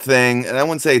bad thing. And I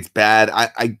wouldn't say it's bad.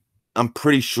 I'm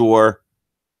pretty sure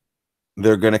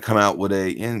they're gonna come out with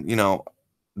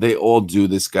they all do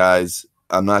this, guys.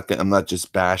 I'm not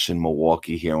just bashing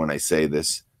Milwaukee here when I say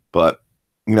this, but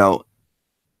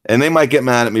and they might get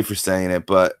mad at me for saying it,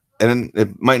 and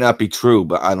it might not be true,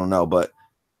 but I don't know. But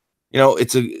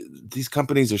these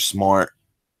companies are smart,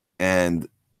 and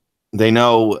they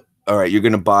know, all right, you're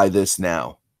gonna buy this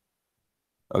now.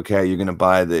 Okay, you're gonna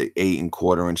buy the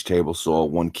 8¼ inch table saw,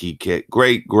 1 key kit.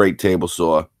 Great table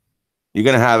saw. You're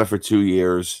gonna have it for 2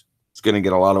 years. It's gonna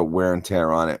get a lot of wear and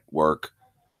tear on it, work.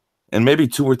 And maybe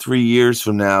 2 or 3 years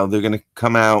from now, they're gonna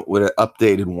come out with an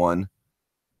updated one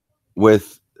where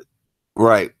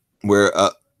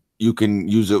you can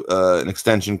use an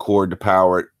extension cord to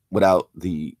power it without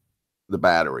the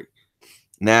battery.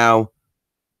 Now,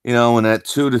 in that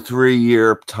 2 to 3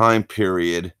 year time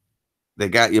period, they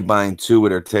got you buying 2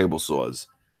 of their table saws.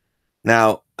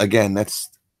 Now, again, that's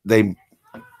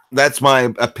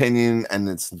my opinion, and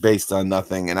it's based on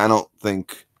nothing. And I don't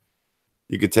think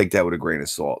you could take that with a grain of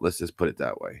salt. Let's just put it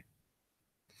that way.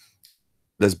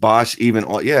 Does Bosch even?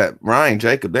 Yeah, Ryan,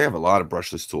 Jacob, they have a lot of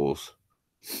brushless tools.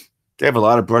 They have a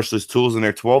lot of brushless tools in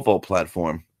their 12 volt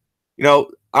platform.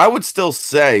 I would still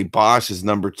say Bosch is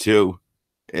number 2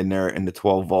 in the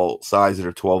 12 volt size of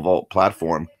their 12 volt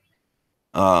platform.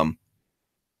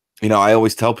 I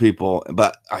always tell people,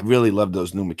 but I really love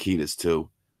those new Makitas too.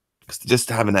 Just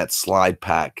having that slide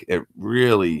pack, it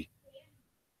really,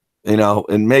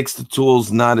 it makes the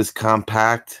tools not as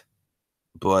compact,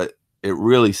 but it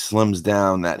really slims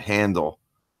down that handle,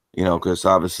 because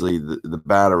obviously the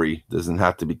battery doesn't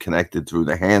have to be connected through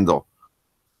the handle.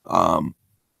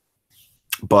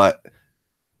 But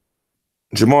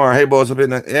Jamar, hey boys,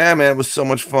 yeah, man, it was so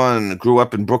much fun. Grew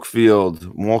up in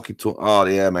Brookfield, Milwaukee Tool. Oh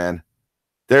yeah, man.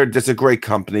 They're just a great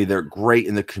company. They're great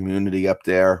in the community up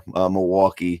there,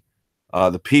 Milwaukee.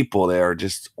 The people there are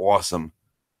just awesome.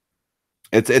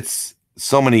 It's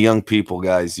so many young people,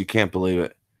 guys. You can't believe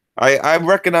it. I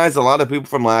recognize a lot of people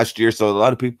from last year, so a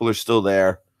lot of people are still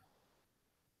there.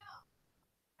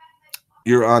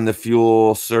 You're on the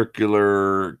fuel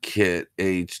circular kit,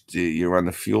 HD. You're on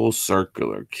the fuel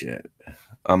circular kit.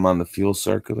 I'm on the fuel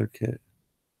circular kit.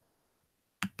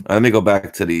 Let me go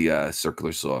back to the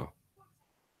circular saw.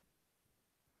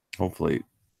 Hopefully.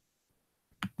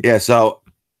 Yeah, so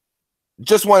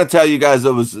just want to tell you guys,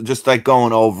 it was just like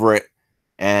going over it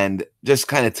and just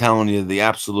kind of telling you the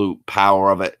absolute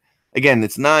power of it. Again,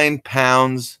 it's 9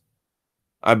 pounds,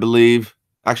 I believe.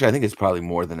 Actually, I think it's probably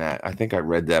more than that. I think I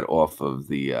read that off of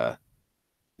the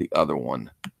other one.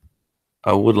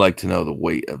 I would like to know the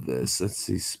weight of this. Let's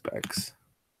see specs.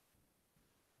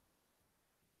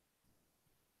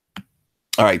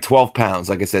 All right, 12 pounds,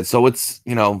 like I said. So it's,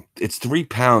 it's 3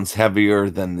 pounds heavier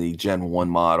than the Gen 1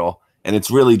 model. And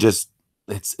it's really just,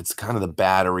 it's kind of the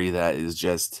battery that is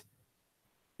just,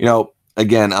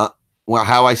 again, well,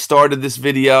 how I started this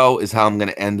video is how I'm going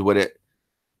to end with it.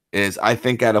 Is I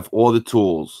think out of all the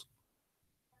tools,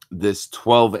 this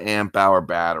 12 amp hour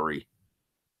battery,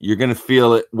 you're going to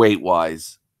feel it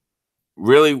weight-wise.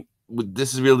 Really,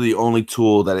 this is really the only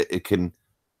tool that it can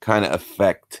kind of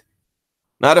affect.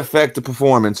 Not affect the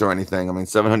performance or anything. I mean,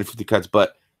 750 cuts,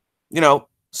 but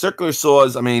circular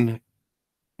saws. I mean,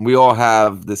 we all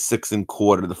have the 6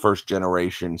 1/4, the first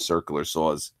generation circular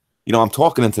saws. I'm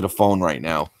talking into the phone right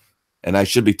now, and I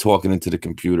should be talking into the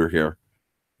computer here.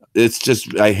 It's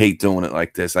just I hate doing it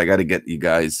like this. I got to get you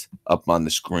guys up on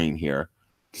the screen here,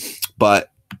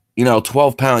 but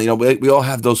 12 pounds. We all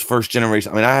have those first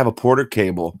generation. I mean, I have a Porter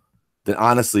cable that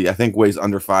honestly I think weighs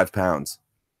under 5 pounds.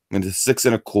 And it's 6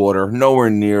 1/4, nowhere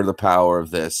near the power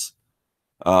of this.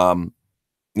 Even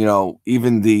my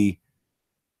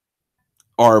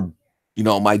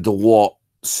DeWalt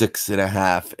 6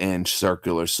 1/2 inch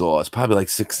circular saw is probably like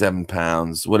 6, 7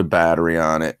 pounds with a battery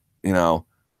on it.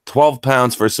 12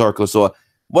 pounds for a circular saw.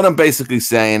 What I'm basically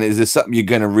saying is it's something you're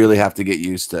going to really have to get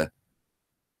used to.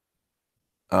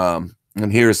 And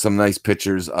here's some nice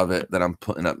pictures of it that I'm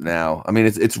putting up now. I mean,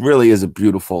 it's really is a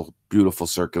beautiful, beautiful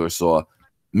circular saw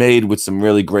made with some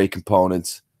really great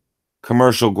components,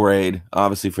 commercial grade,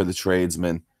 obviously for the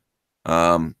tradesmen.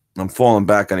 I'm falling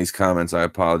back on these comments. I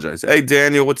apologize. Hey,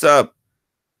 Daniel, what's up?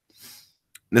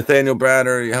 Nathaniel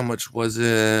Bradder, how much was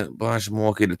it? Bosch and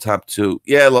Milwaukee, the top 2.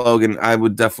 Yeah, Logan, I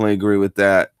would definitely agree with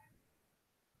that.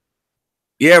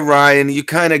 Yeah, Ryan, you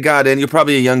kind of got in. You're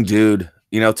probably a young dude.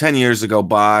 10 years ago,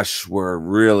 Bosch were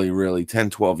really, really, 10,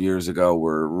 12 years ago,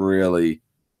 were really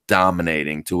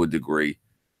dominating to a degree.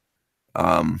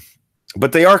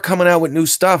 But they are coming out with new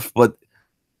stuff, but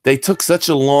they took such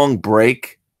a long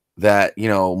break that,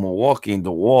 Milwaukee and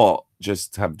DeWalt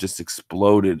have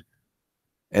exploded.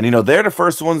 And, they're the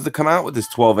first ones to come out with this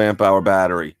 12 amp hour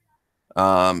battery.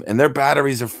 And their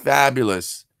batteries are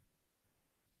fabulous.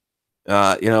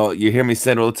 You hear me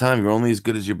say it all the time, you're only as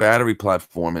good as your battery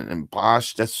platform. And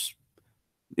Bosch,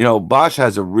 Bosch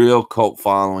has a real cult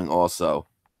following also.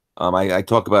 I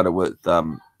talk about it with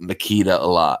Makita a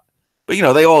lot. But,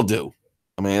 they all do.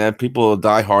 I mean, people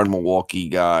die hard Milwaukee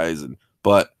guys.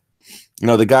 But,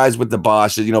 the guys with the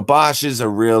Bosches, Bosches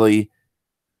are really,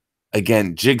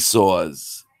 again,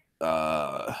 jigsaws,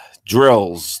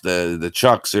 drills. The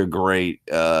chucks are great.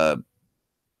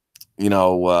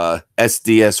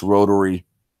 SDS rotary.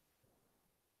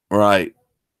 Right.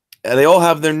 And they all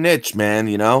have their niche, man,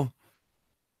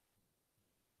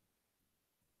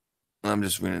 I'm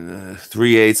just reading the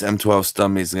 3/8 M12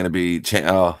 Stummy is going to be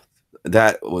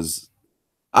that was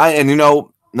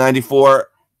 94.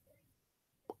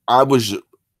 I was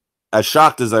as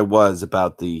shocked as I was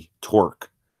about the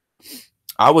torque.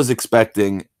 I was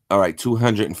expecting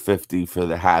 250 for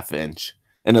the 1/2 inch,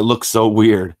 and it looks so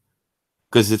weird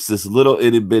because it's this little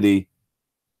itty bitty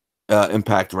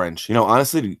impact wrench.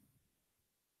 Honestly,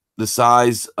 the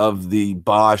size of the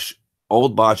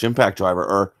old Bosch impact driver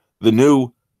or the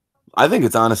new, I think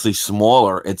it's honestly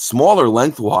smaller. It's smaller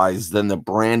lengthwise than the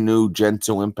brand new Gen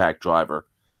 2 impact driver.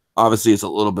 Obviously, it's a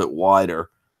little bit wider,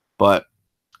 but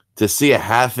to see a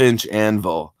 1/2 inch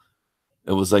anvil,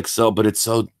 it was like but it's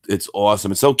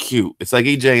awesome. It's so cute. It's like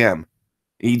EJM.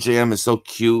 EJM is so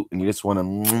cute, and you just want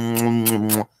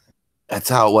to. That's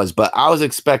how it was. But I was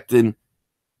expecting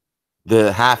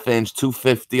the 1/2 inch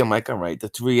 250. I'm like, all right, the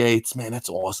 3/8, man, that's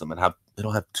awesome. And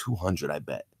it'll have 200, I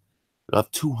bet. It'll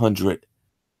have 200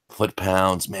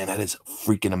 foot-pounds. Man, that is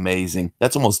freaking amazing.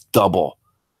 That's almost double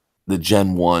the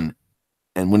Gen 1.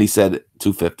 And when he said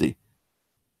 250,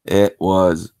 it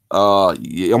was,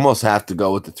 you almost have to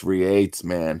go with the 3/8,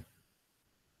 man.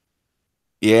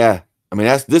 Yeah. I mean,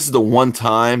 this is the one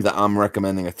time that I'm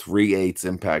recommending a 3/8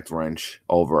 impact wrench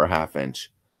over a 1/2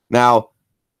 inch. Now,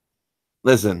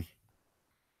 listen,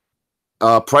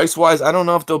 price-wise, I don't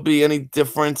know if there'll be any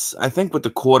difference. I think with the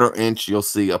 1/4 inch, you'll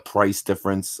see a price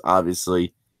difference.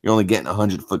 Obviously, you're only getting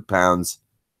 100 foot-pounds,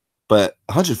 but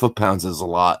 100 foot-pounds is a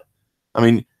lot. I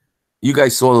mean, you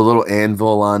guys saw the little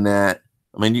anvil on that.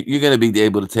 I mean, you're going to be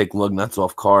able to take lug nuts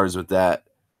off cars with that.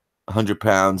 100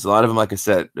 pounds. A lot of them, like I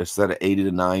said, they're set at 80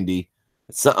 to 90.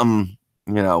 It's something,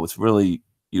 it's really,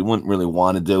 you wouldn't really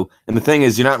want to do. And the thing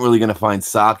is, you're not really going to find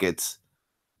sockets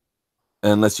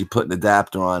unless you put an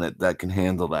adapter on it that can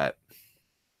handle that.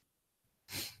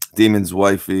 Demon's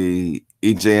wifey,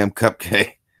 EJM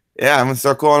Cupcake. Yeah, I'm gonna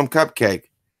start calling him Cupcake.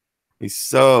 He's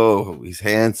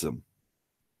handsome.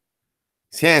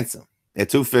 He's handsome. Yeah,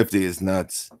 250 is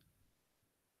nuts.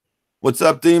 What's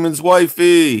up, Demon's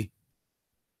wifey?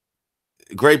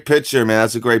 Great picture, man.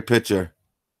 That's a great picture.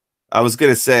 I was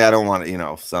gonna say I don't want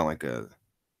to, sound like a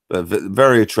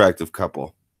very attractive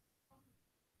couple.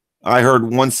 I heard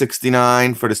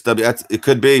 169 for the stubby. It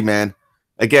could be, man.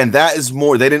 Again, that is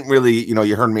more. They didn't really,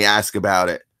 you heard me ask about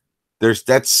it.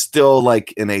 That's still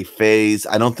like in a phase.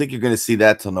 I don't think you're going to see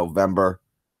that till November.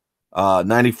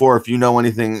 94. If you know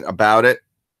anything about it,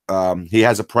 he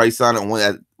has a price on it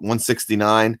at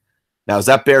 169. Now, is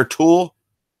that bare tool?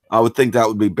 I would think that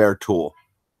would be bare tool.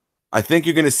 I think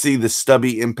you're going to see the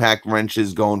stubby impact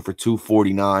wrenches going for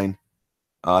 249.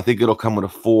 I think it'll come with a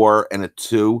 4 and a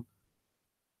 2.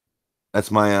 That's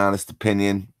my honest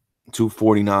opinion.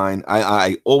 249.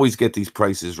 I always get these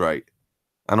prices right.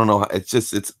 I don't know.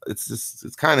 It's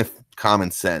kind of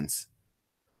common sense.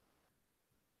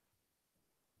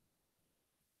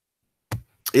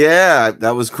 Yeah,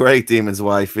 that was great, Demon's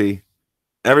wifey.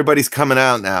 Everybody's coming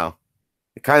out now.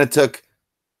 It kind of took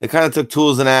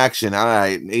tools in action. All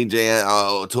right,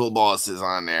 EJ, Tool Boss is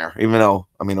on there. Even though,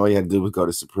 all you had to do was go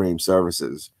to Supreme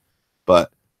Services.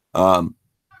 But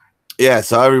yeah,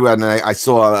 so everyone, I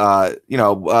saw,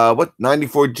 what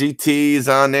 94 GT is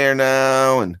on there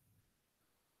now, and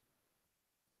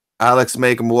Alex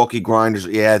making Milwaukee grinders.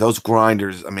 Yeah, those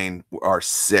grinders, are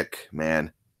sick,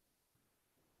 man.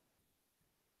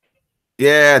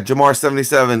 Yeah, Jamar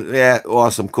 77. Yeah,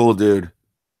 awesome, cool dude.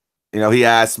 He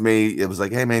asked me. It was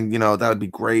like, hey man, that would be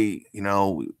great.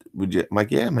 Would you? I'm like,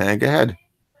 yeah, man, go ahead.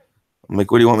 I'm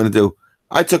like, what do you want me to do?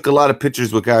 I took a lot of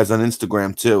pictures with guys on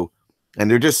Instagram too, and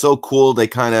they're just so cool. They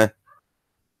kind of,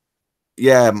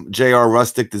 yeah, JR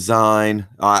Rustic Design.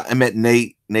 I met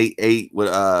Nate 8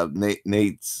 with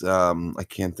Nate's I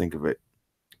can't think of it.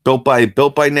 Built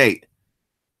by Nate.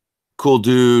 Cool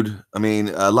dude.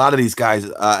 A lot of these guys,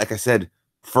 like I said,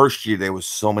 first year there was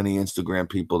so many Instagram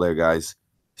people there, guys.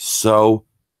 So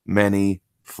many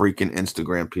freaking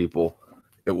Instagram people.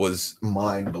 It was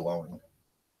mind blowing.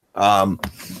 Yeah,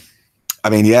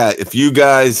 if you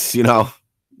guys, get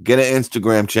an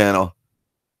Instagram channel,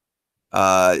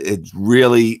 it's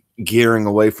really gearing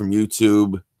away from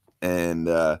YouTube. And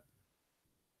I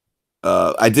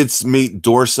did meet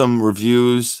Dorsum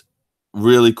Reviews.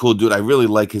 Really cool dude. I really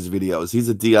like his videos. He's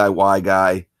a DIY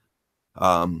guy.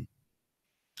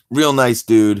 Real nice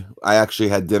dude. I actually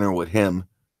had dinner with him.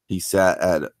 He sat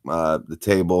at the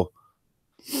table.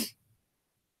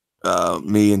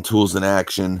 Me and Tools in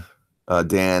Action,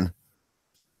 Dan.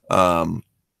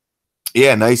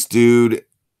 Yeah, nice dude.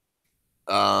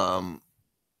 I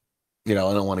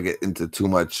don't want to get into too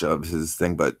much of his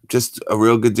thing, but just a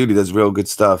real good dude. He does real good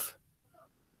stuff.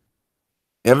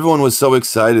 Everyone was so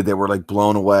excited. They were like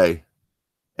blown away.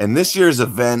 And this year's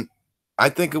event, I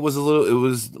think it was a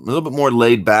little bit more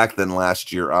laid back than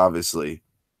last year, obviously.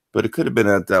 But it could have been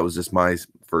that was just my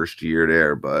first year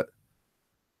there. But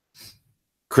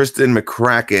Kristen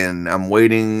McCracken, I'm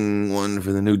waiting one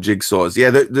for the new jigsaws.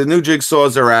 Yeah, the new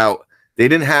jigsaws are out. They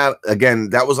didn't have, again,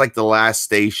 that was like the last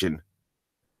station.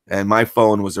 And my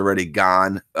phone was already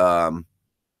gone.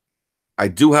 I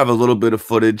do have a little bit of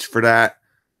footage for that.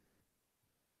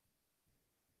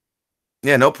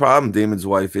 Yeah, no problem, Demon's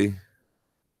wifey.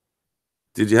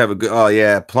 Did you have a good? Oh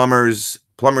yeah, Plumber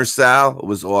Sal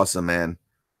was awesome, man.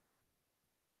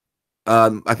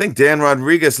 I think Dan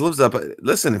Rodriguez lives up.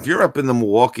 Listen, if you're up in the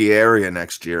Milwaukee area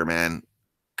next year, man,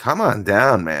 come on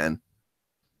down, man.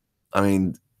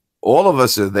 All of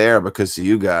us are there because of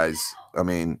you guys.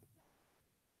 I'll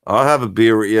have a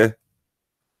beer with you.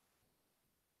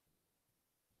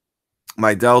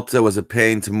 My Delta was a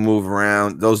pain to move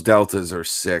around. Those Deltas are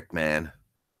sick, man.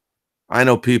 I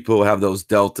know people who have those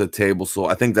Delta table saw.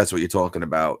 I think that's what you're talking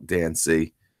about, Dan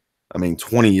C.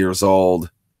 20 years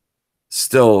old.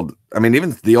 Still,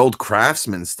 even the old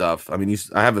Craftsman stuff.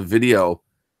 I have a video.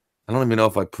 I don't even know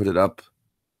if I put it up.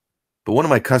 But one of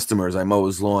my customers, I mow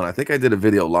his lawn. I think I did a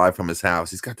video live from his house.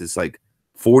 He's got this like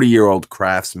 40-year-old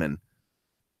Craftsman.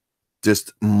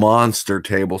 Just monster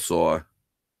table saw.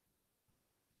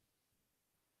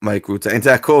 Mike Roots. Ain't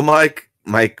that cool, Mike?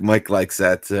 Mike likes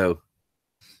that too.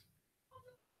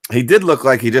 He did look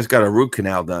like he just got a root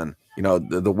canal done.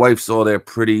 The wife's all there,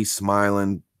 pretty,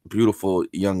 smiling, beautiful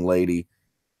young lady.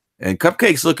 And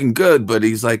Cupcake's looking good, but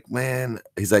he's like,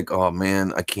 oh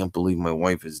man, I can't believe my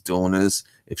wife is doing this.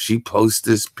 If she posts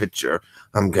this picture,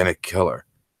 I'm gonna kill her.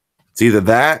 It's either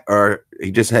that or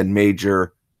he just had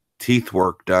major teeth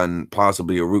work done,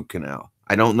 possibly a root canal.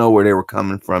 I don't know where they were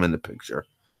coming from in the picture.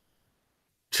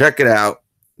 Check it out.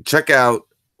 Check out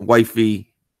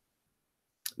Wifey,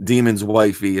 Demon's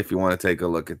Wifey, if you want to take a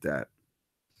look at that.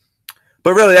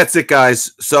 But really, that's it,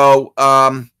 guys. So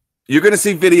you're going to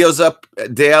see videos up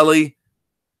daily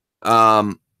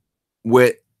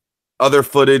with other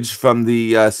footage from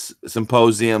the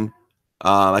symposium.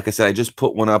 Like I said, I just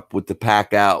put one up with the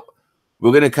pack out.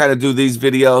 We're going to kind of do these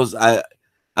videos.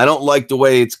 I don't like the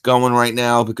way it's going right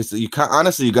now because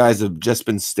honestly, you guys have just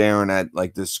been staring at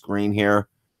like this screen here.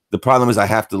 The problem is I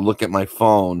have to look at my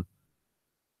phone.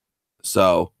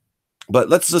 So, but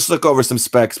let's just look over some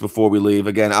specs before we leave.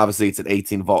 Again, obviously it's an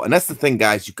 18 volt. And that's the thing,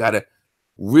 guys, you got to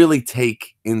really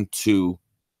take into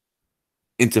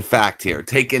fact here.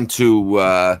 Take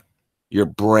into your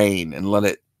brain and let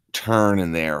it turn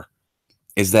in there.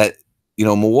 Is that, you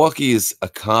know, Milwaukee is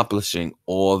accomplishing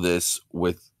all this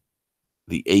with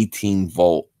the 18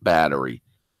 volt battery.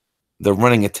 They're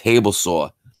running a table saw.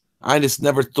 I just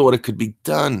never thought it could be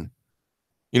done.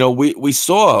 You know, we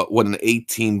saw what an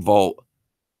 18 volt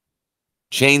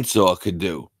chainsaw could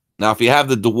do. Now, if you have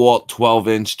the DeWalt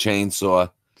 12-inch chainsaw,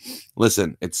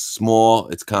 listen, it's small,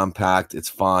 it's compact, it's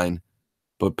fine.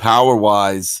 But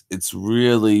power-wise, it's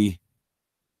really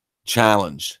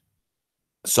challenged.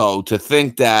 So to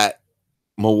think that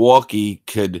Milwaukee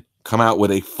could come out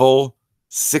with a full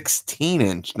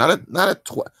 16-inch,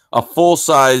 a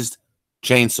full-sized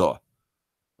chainsaw.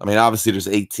 I mean, obviously there's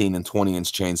 18 and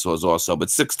 20-inch chainsaws also,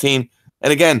 but 16.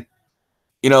 And again,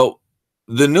 you know,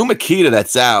 the new Makita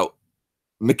that's out,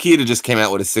 Makita just came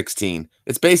out with a 16.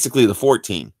 It's basically the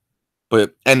 14.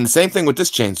 And the same thing with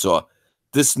this chainsaw.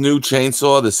 This new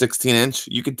chainsaw, the 16-inch,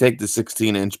 you could take the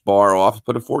 16-inch bar off,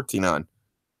 put a 14 on.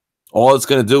 All it's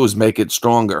going to do is make it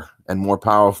stronger and more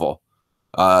powerful.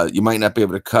 You might not be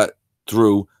able to cut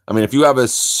through. I mean, if you have a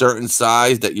certain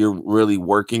size that you're really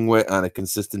working with on a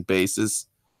consistent basis,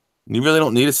 you really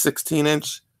don't need a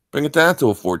 16-inch. Bring it down to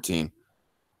a 14.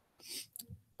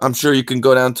 I'm sure you can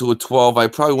go down to a 12. I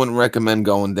probably wouldn't recommend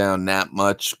going down that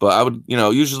much, but I would, you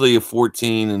know, usually a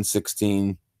 14 and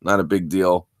 16, not a big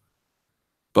deal.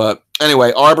 But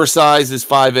anyway, arbor size is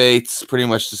 5/8, pretty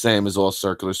much the same as all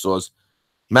circular saws.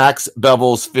 Max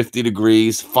bevels 50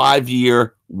 degrees,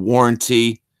 5-year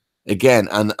warranty. Again,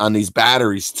 on these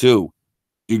batteries too,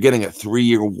 you're getting a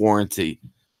 3-year warranty.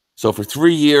 So for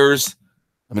 3 years,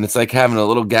 I mean, it's like having a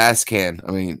little gas can.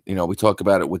 I mean, you know, we talk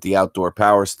about it with the outdoor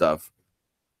power stuff.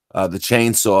 The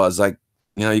chainsaw is like,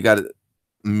 you know, you got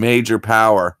major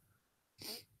power.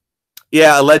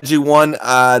 Yeah, Alleged One.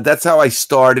 That's how I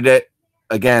started it.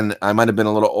 Again, I might have been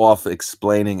a little off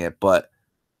explaining it, but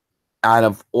out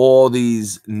of all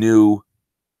these new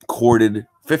corded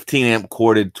 15 amp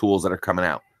corded tools that are coming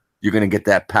out, you're going to get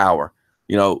that power.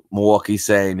 You know, Milwaukee's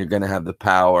saying you're going to have the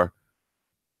power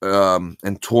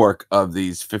and torque of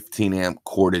these 15 amp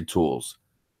corded tools.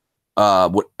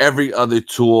 With every other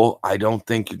tool, I don't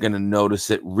think you're going to notice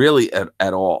it really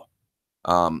at all.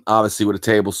 Obviously, with a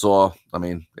table saw, I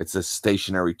mean, it's a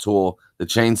stationary tool. The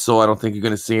chainsaw, I don't think you're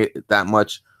going to see it that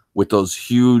much. With those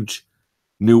huge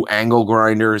new angle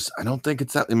grinders, I don't think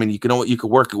it's that. I mean, you can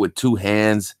work it with 2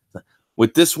 hands.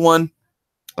 With this one,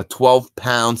 a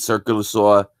 12-pound circular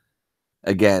saw,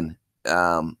 again,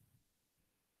 I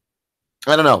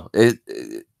don't know.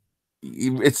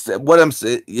 It's what I'm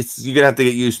saying. You're gonna have to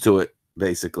get used to it,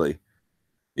 basically.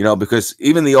 You know, because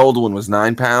even the old one was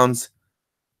 9 pounds,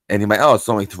 and you might, oh, it's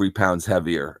only 3 pounds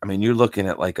heavier. I mean, you're looking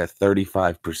at like a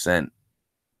 35%.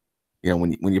 You know,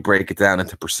 when you break it down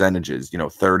into percentages, you know,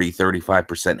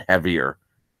 35% heavier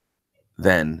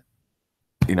than,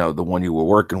 you know, the one you were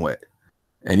working with.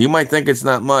 And you might think it's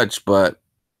not much, but,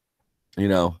 you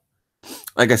know,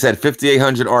 like I said,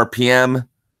 5,800 RPM,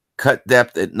 cut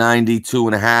depth at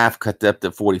 92.5, cut depth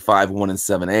at 45, 1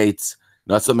 7/8.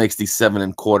 That's what makes these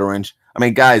 7 1/4 inch. I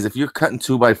mean, guys, if you're cutting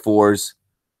 2x4s,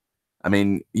 I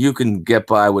mean, you can get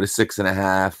by with a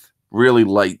 6.5, really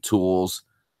light tools.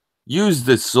 Use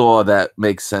the saw that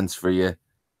makes sense for you. I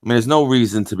mean, there's no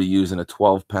reason to be using a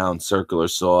 12-pound circular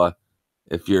saw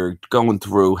if you're going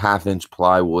through 1/2-inch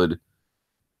plywood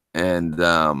and,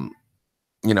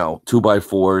 you know,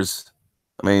 2x4s.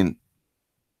 I mean,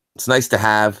 it's nice to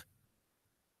have,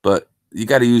 but you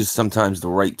got to use sometimes the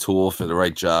right tool for the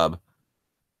right job.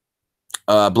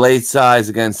 Blade size,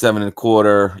 again, 7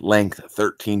 1/4, length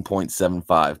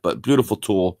 13.75, but beautiful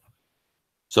tool.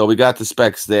 So we got the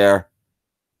specs there.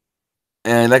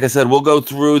 And like I said, we'll go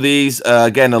through these.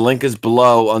 Again, the link is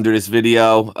below under this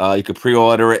video. You can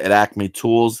pre-order it at Acme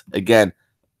Tools. Again,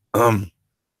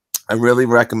 I really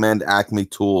recommend Acme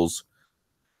Tools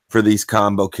for these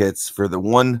combo kits for the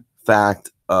one fact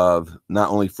of not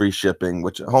only free shipping,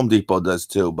 which Home Depot does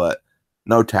too, but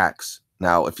no tax.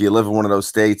 Now, if you live in one of those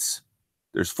states,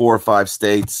 there's 4 or 5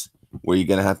 states where you're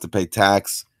going to have to pay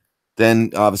tax. Then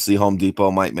obviously Home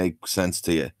Depot might make sense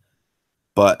to you.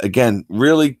 But again,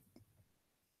 really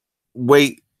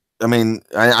wait. I mean,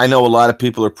 I know a lot of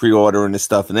people are pre-ordering this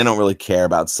stuff and they don't really care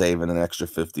about saving an extra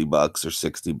 $50 or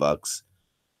 $60.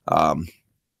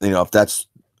 If that's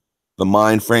the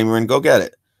mind frame you're in, go get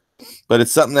it. But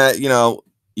it's something that,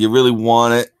 you really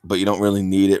want it, but you don't really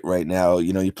need it right now.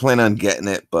 You plan on getting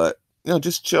it, but,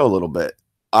 just chill a little bit.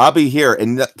 I'll be here.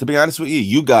 And to be honest with you,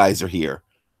 you guys are here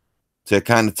to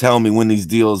kind of tell me when these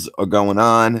deals are going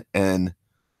on, and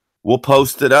we'll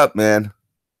post it up, man.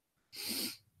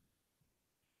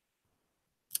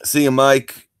 See you,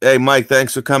 Mike. Hey, Mike,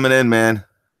 thanks for coming in, man.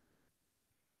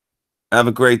 Have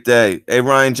a great day. Hey,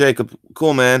 Ryan Jacob,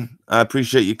 cool, man. I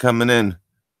appreciate you coming in.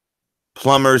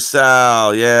 Plumber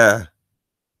Sal, yeah.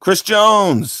 Chris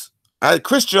Jones.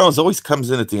 Chris Jones always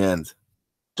comes in at the end.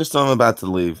 Just when I'm about to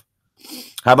leave.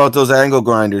 How about those angle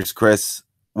grinders, Chris?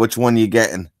 Which one you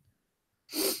getting?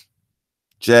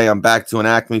 Jay, I'm back to an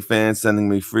Acme fan sending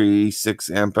me free 6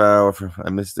 amp hour. I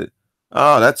missed it.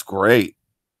 Oh, that's great.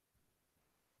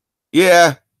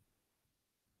 Yeah.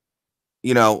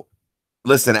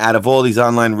 Listen, out of all these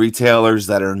online retailers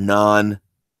that are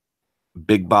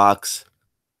non-big box,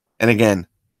 and again,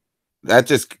 I'm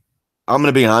going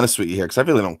to be honest with you here because I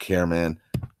really don't care, man.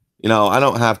 I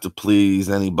don't have to please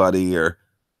anybody or,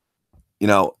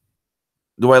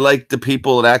 do I like the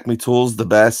people at Acme Tools the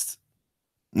best?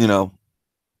 They're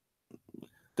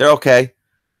okay.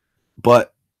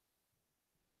 But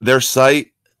their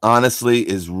site, honestly,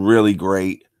 is really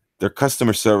great. Their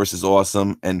customer service is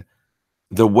awesome. And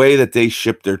the way that they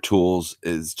ship their tools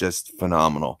is just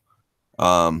phenomenal.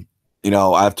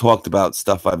 I've talked about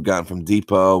stuff I've gotten from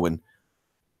Depot and,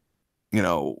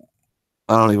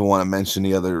 I don't even want to mention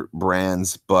the other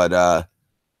brands, but,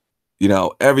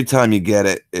 every time you get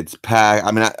it, it's packed.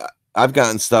 I mean, I've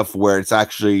gotten stuff where it's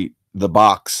actually the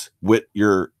box with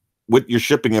your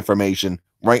shipping information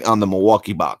right on the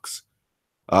Milwaukee box.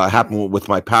 Happened with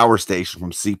my power station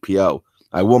from CPO.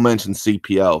 I will mention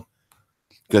CPO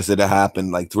because it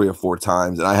happened like 3 or 4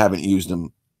 times, and I haven't used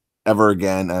them ever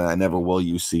again, and I never will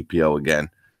use CPO again.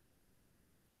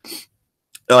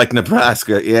 Like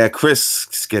Nebraska. Yeah,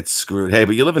 Chris gets screwed. Hey,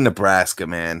 but you live in Nebraska,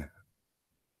 man.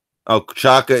 Oh,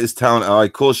 Shaka is telling. All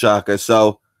right, cool, Shaka.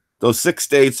 So those 6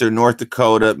 states are North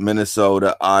Dakota,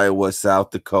 Minnesota, Iowa,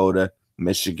 South Dakota,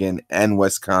 Michigan, and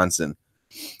Wisconsin.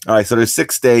 All right, so there's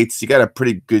 6 states. You got a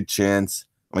pretty good chance.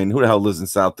 I mean, who the hell lives in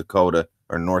South Dakota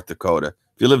or North Dakota?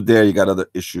 If you live there, you got other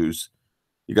issues.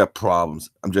 You got problems.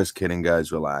 I'm just kidding,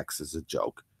 guys. Relax. It's a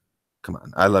joke. Come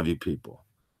on. I love you people.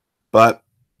 But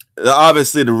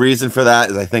obviously the reason for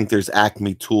that is I think there's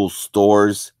Acme Tool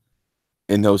stores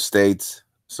in those states.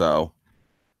 So,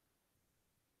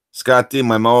 Scott D,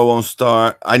 my mower won't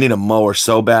start. I need a mower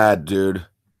so bad, dude.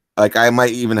 Like, I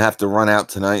might even have to run out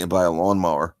tonight and buy a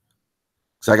lawnmower.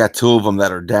 So I got 2 of them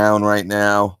that are down right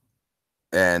now.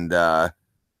 And, I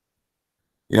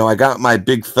got my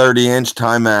big 30-inch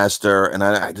Time Master, and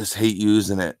I just hate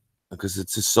using it because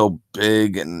it's just so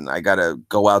big, and I got to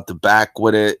go out the back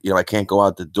with it. I can't go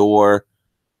out the door.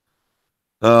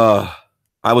 I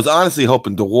was honestly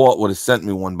hoping DeWalt would have sent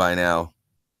me one by now.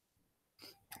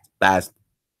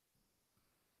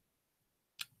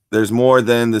 There's more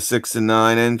than the 6 and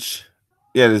 9 inch.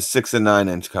 Yeah, there's 6 and 9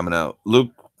 inch coming out.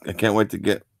 Luke, I can't wait to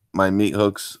get my meat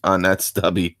hooks on that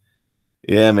stubby.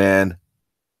 Yeah, man.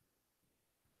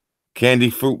 Candy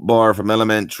fruit bar from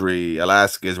Elementary.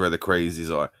 Alaska is where the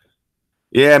crazies are.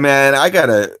 Yeah, man.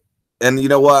 And you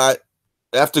know what?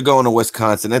 After going to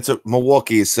Wisconsin,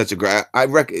 Milwaukee is such a great. I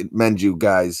recommend you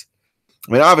guys.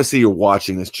 I mean, obviously you're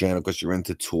watching this channel because you're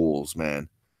into tools, man.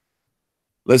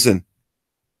 Listen,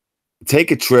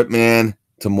 take a trip, man,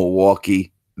 to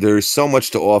Milwaukee. There's so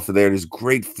much to offer there. There's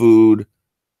great food.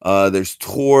 There's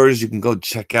tours. You can go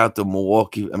check out the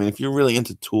Milwaukee. I mean, if you're really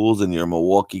into tools and you're a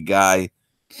Milwaukee guy,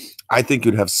 I think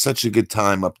you'd have such a good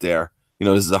time up there.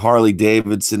 There's the Harley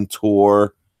Davidson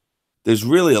tour. There's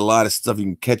really a lot of stuff you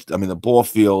can catch. I mean, the ball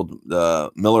field,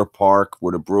 the Miller Park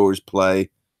where the Brewers play.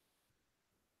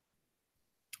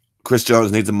 Chris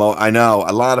Jones needs a mower. I know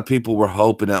a lot of people were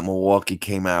hoping that Milwaukee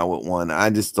came out with one. I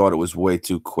just thought it was way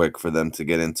too quick for them to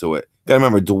get into it. Got to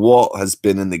remember, DeWalt has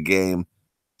been in the game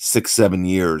 6-7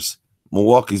 years.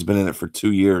 Milwaukee's been in it for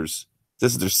 2 years.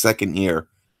 This is their 2nd year.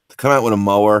 To come out with a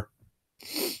mower,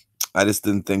 I just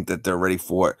didn't think that they're ready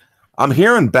for it. I'm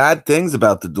hearing bad things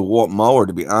about the DeWalt mower,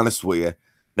 to be honest with you.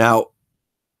 Now,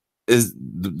 is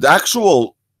the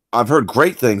actual? I've heard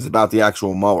great things about the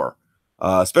actual mower,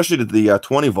 especially the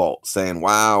 20 volt, saying,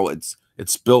 "Wow, it's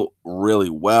built really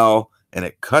well. and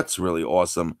it cuts really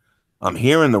awesome. I'm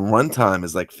hearing the runtime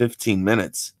is like 15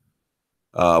 minutes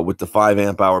with the 5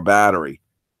 amp hour battery.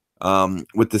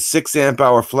 With the 6 amp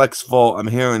hour flex volt, I'm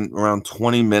hearing around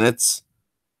 20 minutes.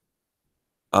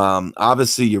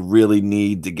 Obviously, you really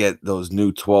need to get those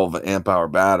new 12 amp hour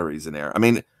batteries in there. I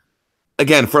mean,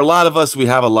 again, for a lot of us, we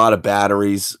have a lot of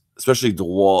batteries, especially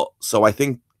DeWalt. So I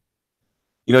think,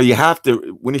 you know, you have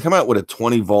to, when you come out with a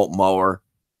 20-volt mower,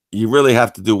 you really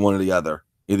have to do one or the other.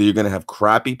 Either you're going to have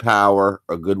crappy power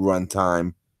or good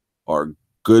runtime, or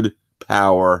good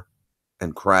power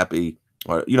and crappy,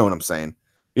 or you know what I'm saying.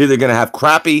 You're either going to have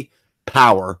crappy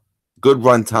power, good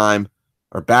runtime,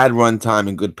 or bad runtime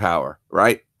and good power,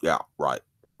 right? Yeah, right.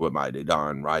 What might have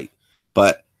done, right?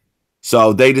 But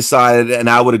so they decided, and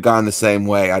I would have gone the same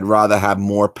way. I'd rather have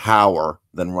more power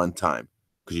than runtime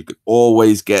because you could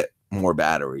always get more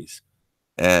batteries.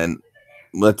 And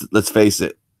let's face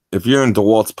it, if you're in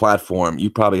DeWalt's platform, you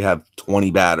probably have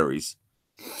 20 batteries.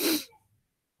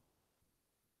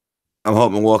 I'm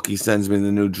hoping Milwaukee sends me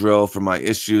the new drill for my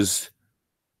issues.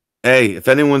 Hey, if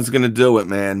anyone's going to do it,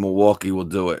 man, Milwaukee will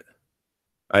do it.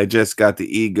 I just got the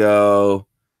Ego.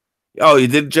 Oh, you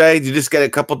did, Jay? Did you just get it a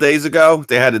couple days ago?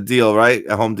 They had a deal, right?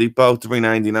 At Home Depot,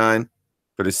 $3.99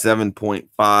 for the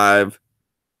 7.5.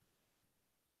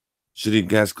 Shitty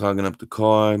gas clogging up the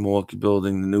car. Milwaukee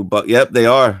building the new Bucks. Yep, they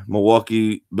are.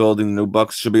 Milwaukee building the new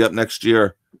Bucks should be up next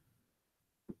year.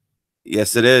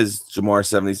 Yes, it is. Jamar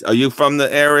 70s. Are you from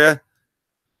the area?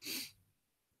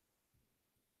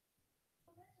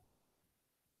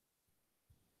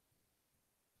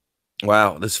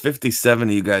 Wow, there's 57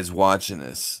 of you guys watching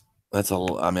this. That's a.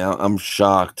 I mean, I'm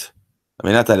shocked. I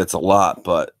mean, not that it's a lot,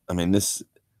 but I mean, this.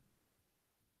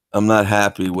 I'm not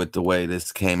happy with the way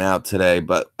this came out today,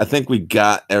 but I think we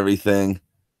got everything.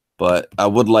 But I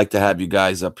would like to have you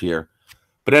guys up here.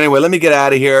 But anyway, let me get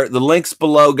out of here. The link's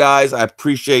below, guys. I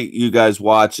appreciate you guys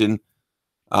watching.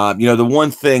 You know, the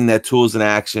one thing that Tools in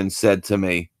Action said to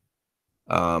me,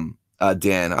 Dan, I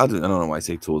don't know why I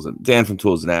say Tools, Dan from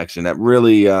Tools in Action, that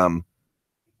really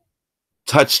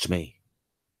touched me.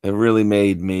 It really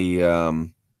made me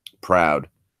proud.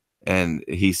 And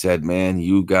he said, man,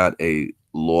 you got a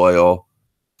loyal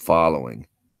following,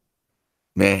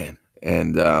 man.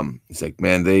 And he's like,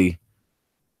 man,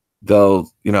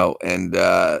 they'll, you know, and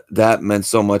that meant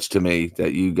so much to me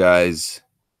that you guys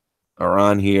are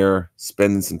on here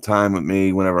spending some time with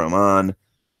me whenever I'm on.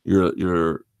 Your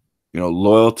you know,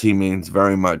 loyalty means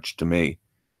very much to me,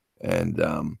 and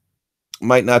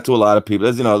might not to a lot of people.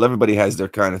 As you know, everybody has their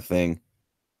kind of thing,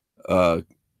 you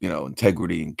know,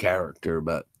 integrity and character,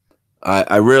 but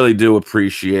I really do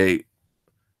appreciate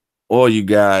all you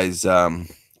guys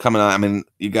coming on. I mean,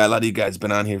 you got a lot of you guys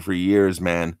been on here for years,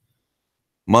 man,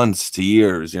 months to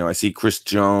years. You know, I see Chris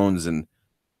Jones and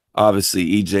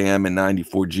obviously EJM and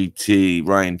 94 GT,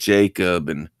 Ryan Jacob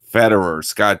and Federer,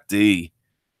 Scott D.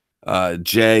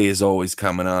 Jay is always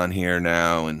coming on here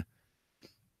now, and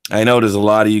I know there's a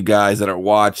lot of you guys that are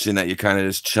watching that you're kind of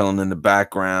just chilling in the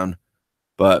background,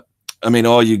 but I mean,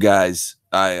 all you guys,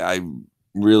 I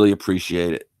really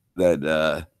appreciate it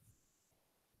that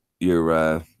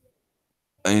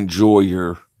I enjoy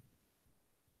your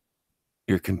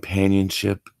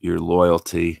companionship, your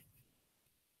loyalty,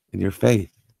 and your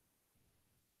faith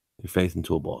in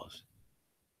Tool Balls.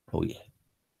 Oh yeah.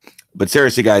 But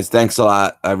seriously, guys, thanks a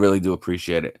lot. I really do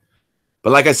appreciate it.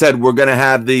 But like I said, we're gonna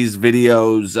have these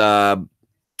videos.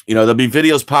 You know, there'll be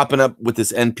videos popping up with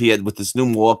this NP, with this new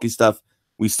Milwaukee stuff.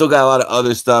 We still got a lot of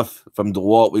other stuff from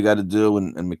DeWalt we got to do,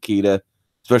 and Makita,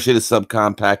 especially the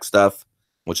subcompact stuff,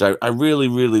 which I really,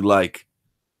 really like.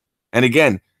 And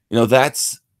again, you know,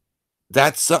 that's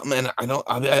something. And I know,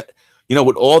 you know,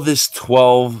 with all this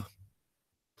 12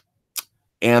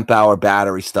 amp hour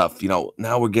battery stuff, you know,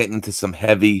 now we're getting into some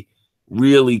heavy,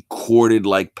 really corded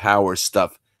like power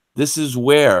stuff. This is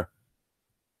where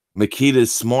Makita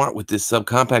is smart with this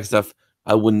subcompact stuff.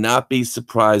 I would not be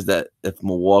surprised that if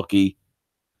Milwaukee,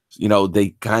 you know,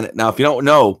 they kind of, now if you don't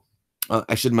know,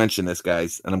 I should mention this,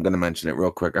 guys, and I'm going to mention it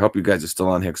real quick. I hope you guys are still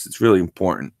on here because it's really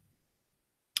important.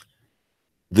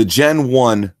 The Gen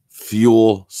 1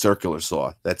 fuel circular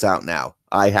saw that's out now.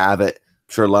 I have it.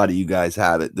 I'm sure a lot of you guys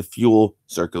have it. The fuel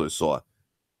circular saw.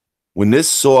 When this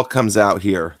saw comes out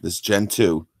here, this Gen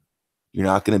 2, you're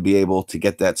not going to be able to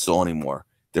get that saw anymore.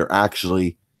 They're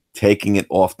actually taking it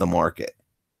off the market.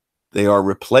 They are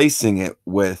replacing it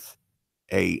with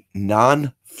a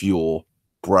non-fuel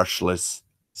brushless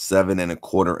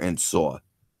 7.25-inch saw.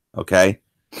 Okay,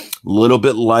 a little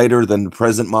bit lighter than the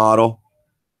present model.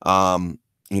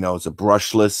 You know, it's a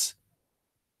brushless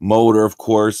motor, of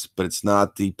course, but it's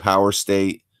not the Power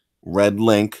State Red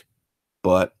Link.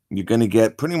 But You're going to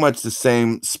get pretty much the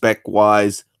same spec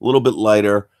wise, a little bit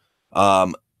lighter.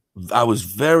 I was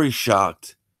very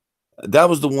shocked. That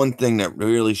was the one thing that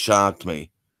really shocked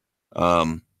me.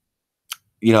 Um,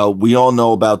 we all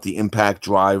know about the impact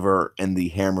driver and the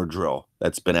hammer drill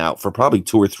that's been out for probably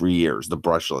 2 or 3 years, the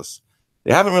brushless.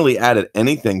 They haven't really added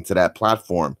anything to that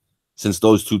platform since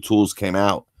those two tools came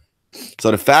out.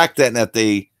 So the fact that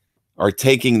they are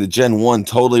taking the Gen 1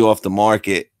 totally off the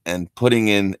market and putting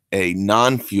in a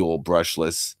non-fuel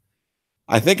brushless,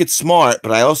 I think it's smart,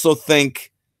 but I also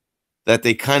think that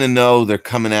they kind of know they're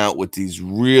coming out with these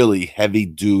really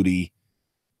heavy-duty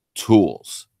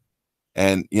tools.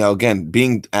 And, again,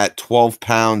 being at 12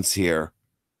 pounds here,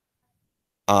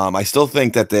 I still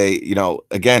think that they,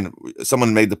 again,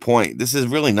 someone made the point. This is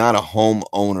really not a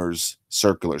homeowner's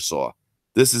circular saw.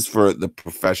 This is for the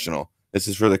professional. This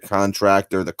is for the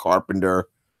contractor, the carpenter,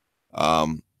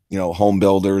 home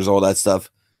builders, all that stuff.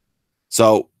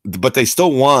 So, but they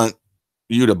still want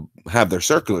you to have their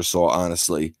circular saw,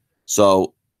 honestly.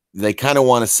 So they kind of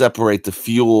want to separate the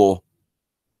fuel,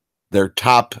 their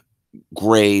top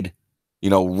grade,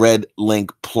 Red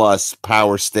Link Plus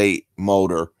power state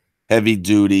motor, heavy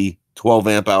duty, 12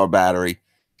 amp hour battery.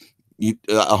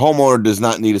 A homeowner does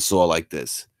not need a saw like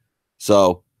this.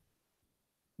 So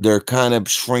they're kind of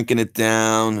shrinking it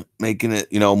down, making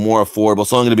it, more affordable.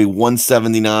 It's only going to be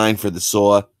 $179 for the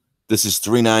saw. This is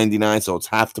 $399, so it's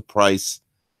half the price.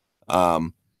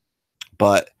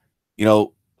 But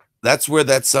that's where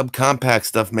that subcompact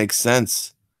stuff makes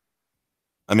sense.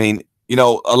 I mean,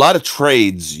 a lot of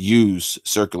trades use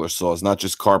circular saws, not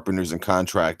just carpenters and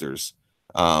contractors.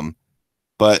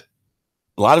 But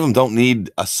a lot of them don't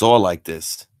need a saw like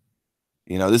this.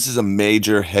 This is a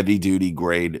major heavy duty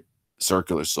grade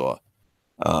circular saw.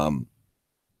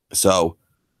 So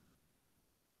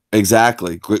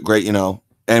exactly. Great,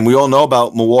 and we all know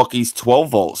about Milwaukee's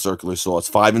 12-volt circular saw. It's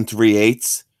 5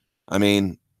 3/8. I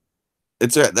mean,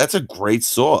 that's a great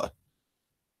saw.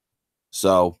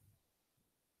 So,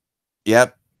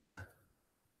 yep.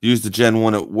 Use the Gen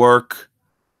 1 at work.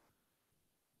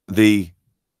 It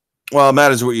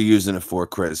matters what you're using it for,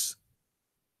 Chris.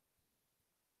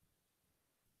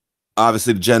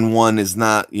 Obviously, the Gen 1 is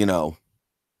not,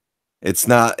 it's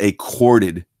not a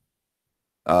corded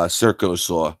circular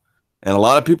saw. And a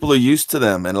lot of people are used to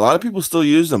them, and a lot of people still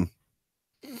use them.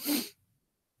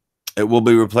 It will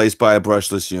be replaced by a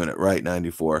brushless unit, right?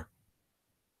 94.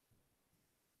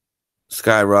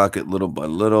 Skyrocket little by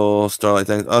little. Starlight,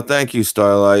 thank you,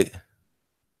 Starlight.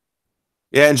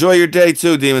 Yeah, enjoy your day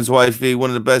too, Demon's Wifey. One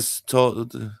of the best.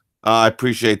 I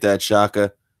appreciate that,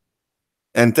 Shaka.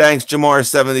 And thanks,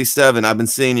 Jamar77. I've been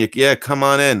seeing you. Yeah, come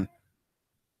on in.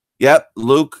 Yep,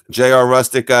 Luke, JR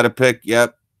Rustic got a pick.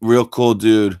 Yep, real cool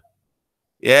dude.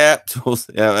 Yeah,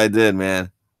 yeah, I did,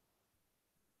 man.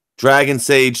 Dragon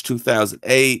Sage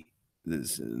 2008. The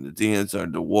DNs are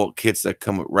the DeWalt kits that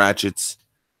come with ratchets.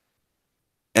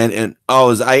 And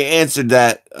I answered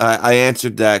that. I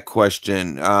answered that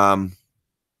question.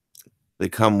 They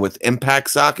come with impact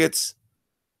sockets.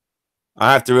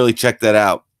 I have to really check that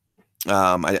out.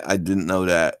 I didn't know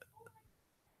that.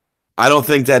 I don't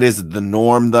think that is the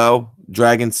norm, though,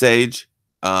 Dragon Sage.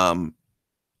 I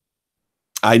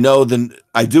know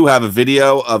I do have a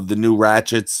video of the new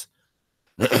ratchets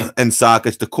and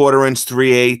sockets, the 1/4-inch,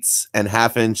 3/8, and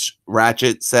 1/2-inch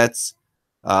ratchet sets.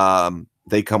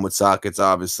 They come with sockets,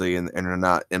 obviously, and they're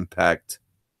not impact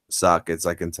sockets.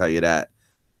 I can tell you that.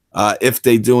 If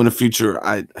they do in the future,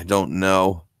 I don't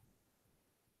know.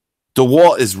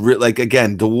 DeWalt is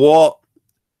again, DeWalt.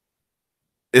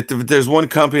 If there's one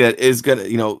company that is gonna,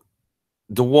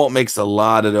 DeWalt makes a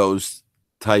lot of those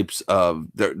types of.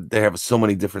 They have so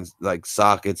many different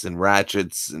sockets and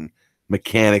ratchets and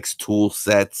mechanics tool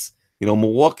sets.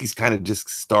 Milwaukee's kind of just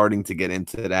starting to get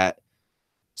into that.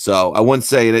 So I wouldn't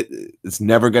say that it's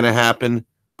never going to happen,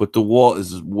 but DeWalt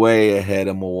is way ahead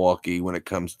of Milwaukee when it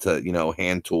comes to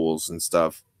hand tools and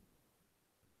stuff.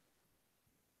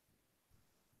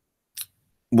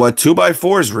 What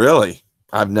 2x4s really?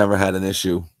 I've never had an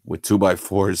issue with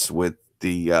 2x4s with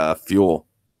the fuel.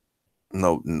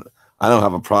 No, I don't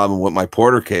have a problem with my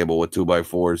Porter cable with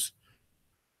 2x4s.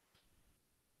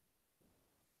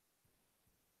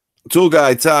 Tool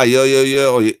guy Ty,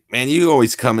 yo, man, you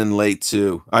always come in late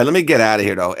too. All right, let me get out of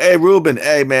here though. Hey, Ruben,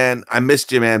 hey man, I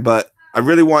missed you, man, but I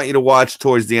really want you to watch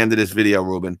towards the end of this video,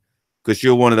 Ruben, because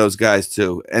you're one of those guys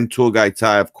too. And Tool guy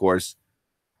Ty, of course.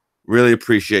 Really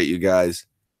appreciate you guys.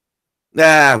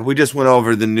 We just went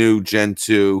over the new Gen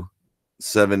 2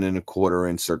 7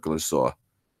 1/4-inch circular saw.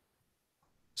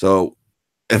 So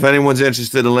if anyone's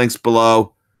interested, the link's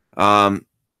below.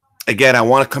 Again, I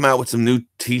want to come out with some new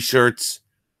t-shirts.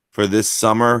 for this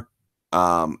summer.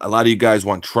 A lot of you guys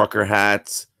want trucker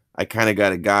hats. I kind of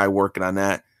got a guy working on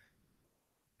that.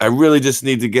 I really just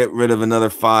need to get rid of another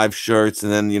 5 shirts,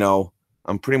 and then, you know,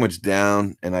 I'm pretty much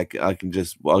down, and I can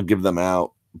just, well, I'll give them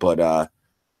out. But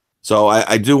so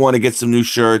I do want to get some new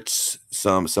shirts,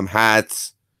 some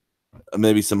hats,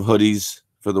 maybe some hoodies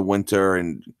for the winter,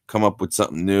 and come up with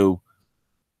something new.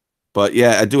 But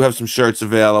yeah, I do have some shirts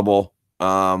available.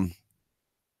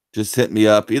 Just hit me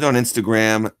up either on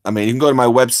Instagram. I mean, you can go to my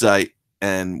website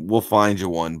and we'll find you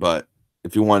one. But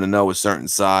if you want to know a certain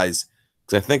size,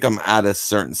 because I think I'm out of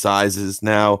certain sizes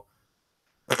now.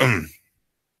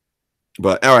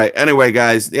 But all right. Anyway,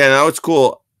 guys, yeah, no, it's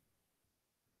cool.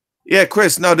 Yeah,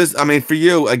 Chris, no, this, I mean, for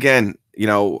you, again, you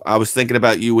know, I was thinking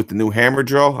about you with the new hammer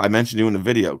drill. I mentioned you in the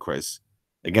video, Chris.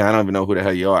 Again, I don't even know who the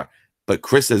hell you are, but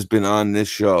Chris has been on this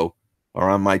show or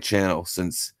on my channel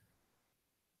since,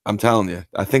 I'm telling you,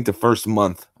 I think the first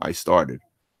month I started.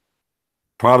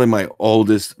 Probably my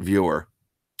oldest viewer.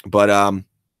 But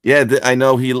yeah, I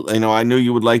know I knew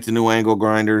you would like the new angle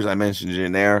grinders. I mentioned it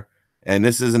in there. And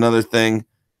this is another thing.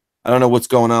 I don't know what's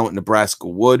going on with Nebraska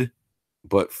wood,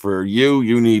 but for you,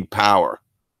 you need power.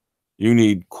 You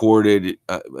need corded.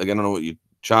 I don't know what you're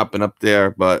chopping up there,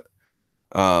 but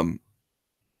I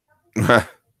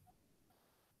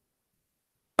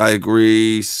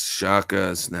agree.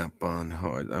 Shaka, snap on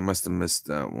hard. I must have missed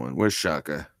that one. Where's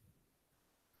Shaka?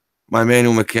 My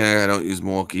manual mechanic, I don't use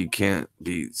Milwaukee. Can't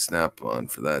be snap on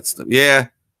for that stuff. Yeah.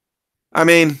 I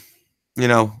mean, you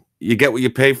know, you get what you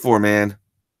pay for, man.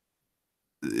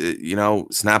 You know,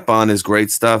 snap on is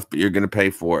great stuff, but you're going to pay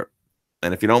for it.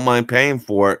 And if you don't mind paying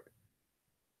for it,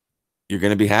 you're going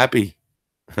to be happy.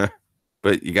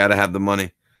 But you got to have the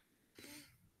money.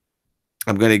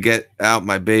 I'm going to get out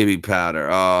my baby powder.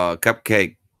 Oh,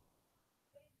 Cupcake.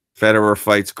 Federer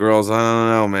fights girls. I don't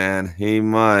know, man. He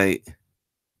might.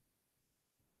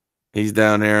 He's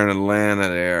down there in Atlanta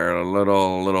there. A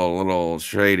little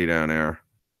shady down there.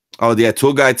 Oh, yeah.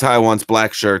 Tool Guy Ty wants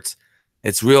black shirts.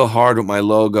 It's real hard with my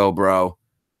logo, bro.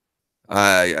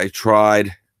 I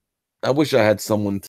tried. I wish I had someone